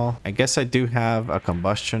Fireball. I guess I do have a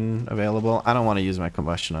Combustion available. I don't want to use my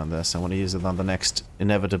Combustion on this. I want to use it on the next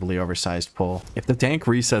inevitably oversized pull. If the tank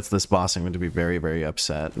resets this boss, I'm going to be very, very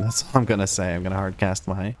upset. That's all I'm going to say. I'm going to hard cast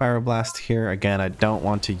my Pyroblast here. Again, I don't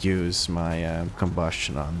want to use my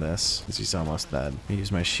Combustion on this because he's almost dead. I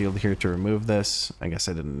use my shield here to remove this. I guess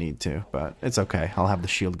I didn't need to, but it's okay. I'll have the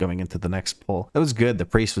shield going into the next pull. That was good. The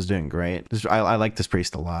priest was doing great. I like this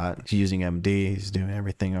priest a lot. He's using MD. He's doing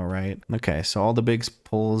everything all right. Okay, so all the big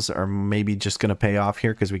pulls are maybe just going to pay off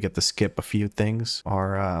here because we get to skip a few things.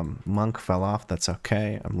 Our monk fell off. That's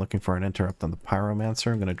okay. I'm looking for an interrupt on the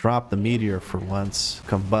Pyromancer. I'm going to drop the meteor for once.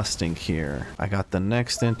 Combusting here. I got the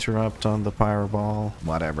next interrupt on the Pyroball.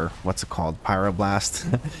 Whatever. What's it called?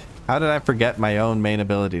 Pyroblast. How did I forget my own main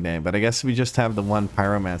ability name? But I guess we just have the one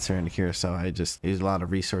Pyromancer in here, so I just used a lot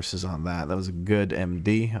of resources on that. That was a good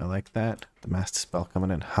MD. I like that. The Master Spell coming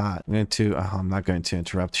in hot. I'm not going to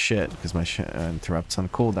interrupt shit because my interrupt's on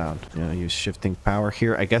cooldown. You know, use shifting power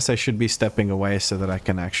here. I guess I should be stepping away so that I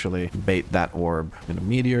can actually bait that orb. I'm gonna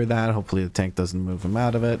meteor that. Hopefully the tank doesn't move him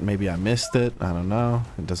out of it. Maybe I missed it. I don't know.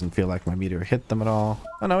 It doesn't feel like my meteor hit them at all.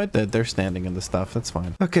 Oh no, it did. They're standing in the stuff. That's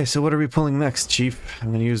fine. Okay, so what are we pulling next, Chief?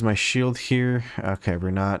 I'm gonna use my shield here. Okay, we're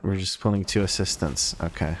not. We're just pulling 2 assistants.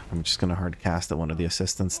 Okay, I'm just gonna hard cast at one of the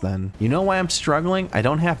assistants then. You know why I'm struggling? I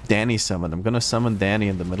don't have Danny summoned. I'm gonna summon Danny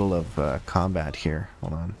in the middle of combat here.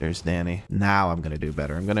 Hold on. There's Danny. Now I'm gonna do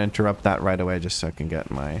better. I'm gonna interrupt that right away just so I can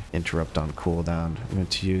get my interrupt on cooldown. I'm going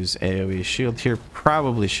to use AoE shield here.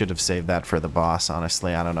 Probably should have saved that for the boss,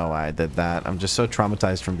 honestly. I don't know why I did that. I'm just so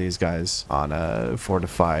traumatized from these guys on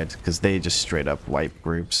Fortified because they just straight up wipe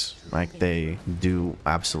groups. Like, they do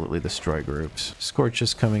absolutely destroy groups. Scorch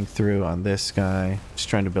is coming through on this guy. Just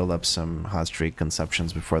trying to build up some hot streak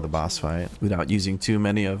conceptions before the boss fight without using too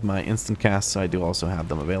many of my instant casts. So I do also have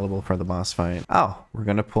them available for the boss fight. Oh, we're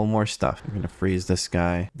gonna pull more stuff. We're gonna freeze this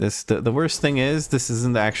guy. The worst thing is this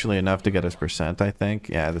isn't actually enough to get us percent, I think.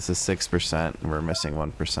 Yeah, this is 6%. We're missing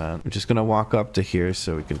 1%. I'm just gonna walk up to here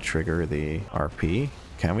so we can trigger the RP.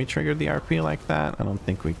 Can we trigger the RP like that? I don't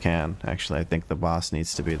think we can. Actually, I think the boss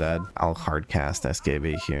needs to be dead. I'll hard cast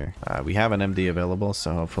SKB here. We have an MD available,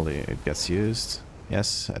 so hopefully it gets used.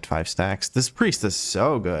 Yes, at 5 stacks. This priest is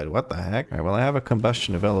so good. What the heck? All right, well, I have a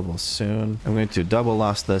combustion available soon. I'm going to double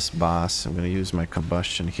loss this boss. I'm going to use my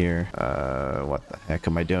combustion here. What the heck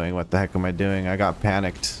am I doing? What the heck am I doing? I got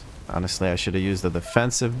panicked. Honestly, I should have used the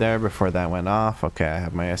defensive there before that went off. Okay, I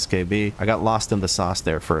have my SKB. I got lost in the sauce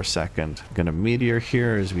there for a second. I'm gonna meteor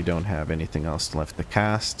here as we don't have anything else left to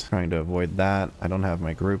cast. Trying to avoid that. I don't have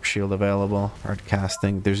my group shield available. Hard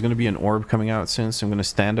casting. There's gonna be an orb coming out soon, so I'm gonna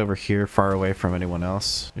stand over here far away from anyone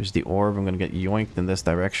else. There's the orb. I'm gonna get yoinked in this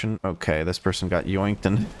direction. Okay, this person got yoinked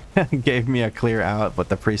and gave me a clear out, but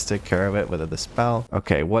the priest took care of it with a dispel.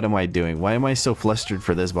 Okay, what am I doing? Why am I so flustered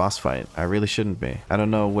for this boss fight? I really shouldn't be. I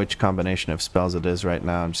don't know which combination of spells it is right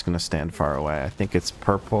now. I'm just gonna stand far away. I think it's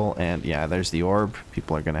purple, and yeah, there's the orb.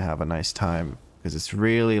 People are gonna have a nice time because it's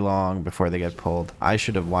really long before they get pulled. I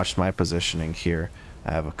should have watched my positioning here.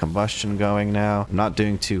 I have a combustion going now. I'm not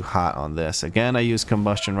doing too hot on this. Again, I use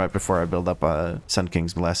combustion right before I build up a Sun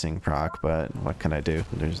King's Blessing proc, but what can I do?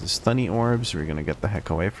 There's the stunny orbs. We're gonna get the heck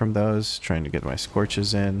away from those. Trying to get my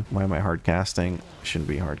scorches in. Why am I hard casting? Shouldn't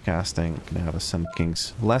be hard casting. Gonna have a Sun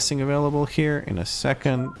King's Blessing available here in a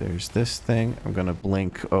second. There's this thing. I'm gonna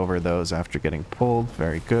blink over those after getting pulled.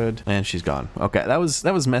 Very good. And she's gone. Okay, that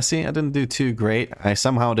was messy. I didn't do too great. I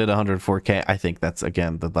somehow did 104k. I think that's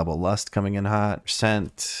again the double lust coming in hot.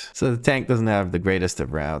 So the tank doesn't have the greatest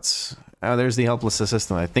of routes. Oh, there's the helpless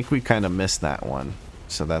assistant. I think we kind of missed that one.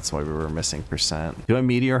 So that's why we were missing percent. Do I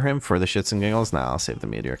meteor him for the shits and giggles? Nah, I'll save the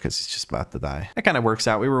meteor because he's just about to die. That kind of works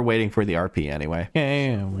out. We were waiting for the RP anyway.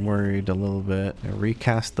 Okay, I'm worried a little bit. I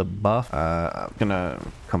recast the buff. I'm gonna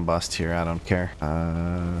combust here. I don't care.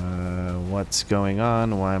 What's going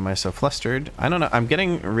on? Why am I so flustered? I don't know. I'm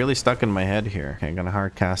getting really stuck in my head here. Okay, I'm gonna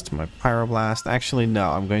hard cast my pyroblast. Actually,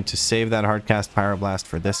 no. I'm going to save that hard cast pyroblast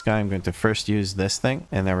for this guy. I'm going to first use this thing,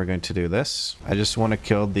 and then we're going to do this. I just want to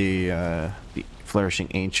kill the Flourishing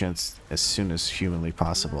Ancients as soon as humanly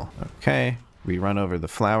possible. Okay, we run over the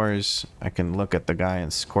flowers. I can look at the guy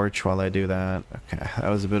and scorch while I do that. Okay, that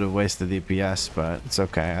was a bit of a waste of DPS, but it's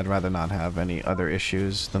okay. I'd rather not have any other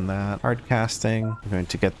issues than that. Hard casting. I'm going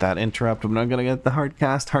to get that interrupt. I'm not going to get the hard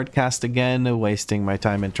cast again, wasting my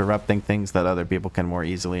time interrupting things that other people can more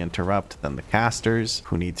easily interrupt than the casters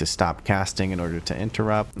who need to stop casting in order to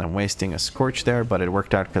interrupt. I'm wasting a scorch there, but it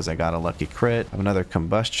worked out because I got a lucky crit. I have another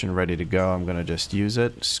combustion ready to go. I'm going to just use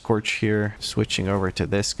it. Scorch here. Switching over to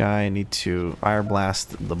this guy. I need to fire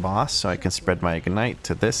blast the boss so I can spread my ignite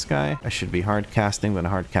to this guy. I should be hard casting, but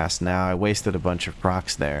hard cast now. I wasted a bunch of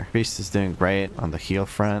procs there. Priest is doing great on the heal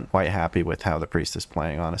front. Quite happy with how the priest is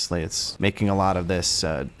playing, honestly. It's making a lot of this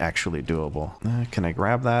actually doable. Can I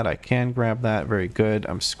grab that? I can grab that. Very good.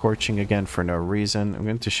 I'm scorching again for no reason. I'm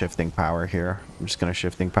going to shifting power here. I'm just going to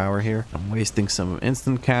shifting power here. I'm wasting some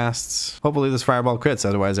instant casts. Hopefully this fireball crits,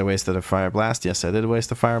 otherwise I wasted a fire blast. Yes, I did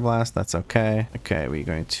waste a fire blast. That's okay. Okay, we're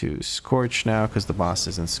going to scorch now because the boss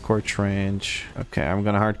is in scorch range. Okay, I'm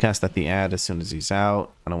going to hard cast at the ad as soon as he's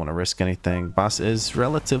out. I don't want to risk anything. Boss is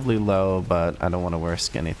relatively low, but I don't want to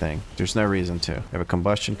risk anything. There's no reason to. I have a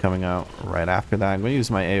combustion coming out right after that. I'm going to use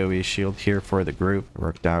my AoE shield here for the group.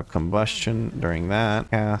 Worked out combustion during that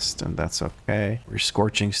cast, and that's okay. We're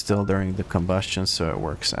scorching still during the combustion, so it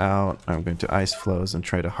works out. I'm going to ice flows and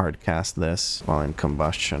try to hard cast this while in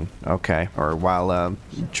combustion. Okay, or while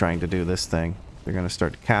trying to do this thing. They're going to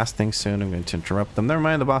start casting soon. I'm going to interrupt them. Never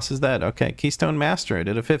mind, the boss is dead. Okay, Keystone Master. I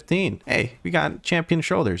did a 15. Hey, we got champion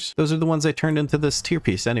shoulders. Those are the ones I turned into this tier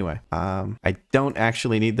piece anyway. I don't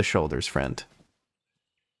actually need the shoulders, friend.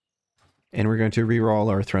 And we're going to reroll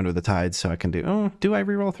our Throne of the Tides so I can do... Oh, do I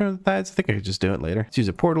reroll Throne of the Tides? I think I could just do it later. Let's use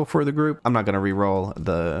a portal for the group. I'm not going to reroll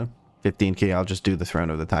the 15k. I'll just do the Throne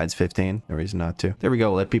of the Tides 15. No reason not to. There we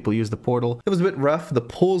go. Let people use the portal. It was a bit rough. The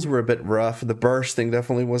pulls were a bit rough. The bursting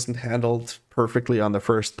definitely wasn't handled perfectly on the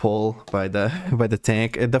first pull by the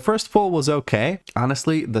tank. The first pull was okay.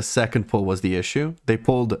 Honestly, the second pull was the issue. They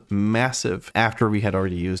pulled massive after we had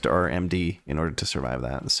already used our MD in order to survive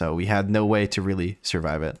that. So we had no way to really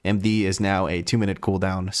survive it. MD is now a 2-minute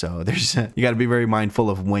cooldown. So there's you got to be very mindful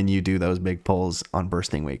of when you do those big pulls on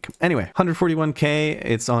bursting week. Anyway, 141k.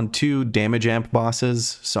 It's on 2 damage amp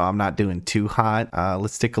bosses. So I'm not doing too hot.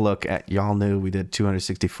 Let's take a look at Y'all Knew. We did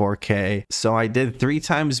 264k. So I did 3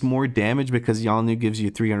 times more damage because Y'all Knew gives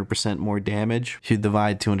you 300% more damage. If you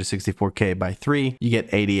divide 264k by 3, you get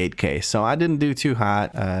 88k. So I didn't do too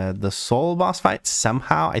hot. The soul boss fight,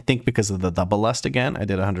 somehow, I think because of the double lust again, I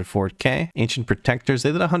did 104k. Ancient Protectors,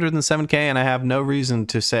 they did 107k, and I have no reason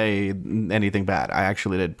to say anything bad. I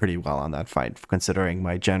actually did pretty well on that fight, considering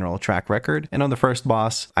my general track record. And on the first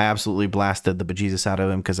boss, I absolutely blasted the bejesus out of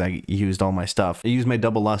him because I used all my stuff. I used my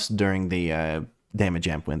double lust during the damage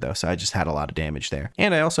amp window, so I just had a lot of damage there.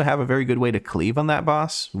 And I also have a very good way to cleave on that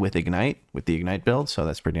boss with Ignite, with the Ignite build, so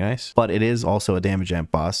that's pretty nice. But it is also a damage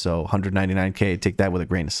amp boss, so 199k, take that with a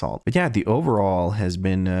grain of salt. But yeah, the overall has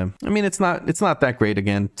been, I mean, it's not that great.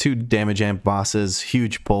 Again, 2 damage amp bosses,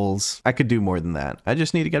 huge pulls. I could do more than that. I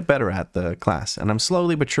just need to get better at the class, and I'm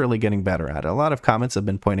slowly but surely getting better at it. A lot of comments have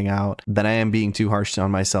been pointing out that I am being too harsh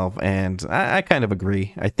on myself, and I kind of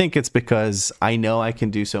agree. I think it's because I know I can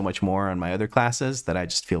do so much more on my other classes that I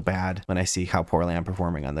just feel bad when I see how poorly I'm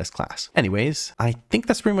performing on this class. Anyways, I think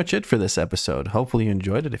that's pretty much it for this episode. Hopefully you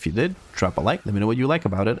enjoyed it. If you did, drop a like. Let me know what you like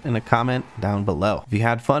about it in a comment down below. If you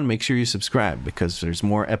had fun, make sure you subscribe because there's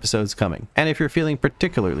more episodes coming. And if you're feeling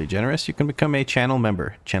particularly generous, you can become a channel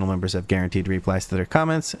member. Channel members have guaranteed replies to their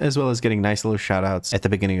comments, as well as getting nice little shout outs at the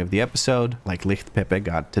beginning of the episode, like Licht Pepe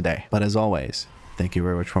got today. But as always, thank you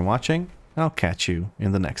very much for watching. I'll catch you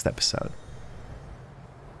in the next episode.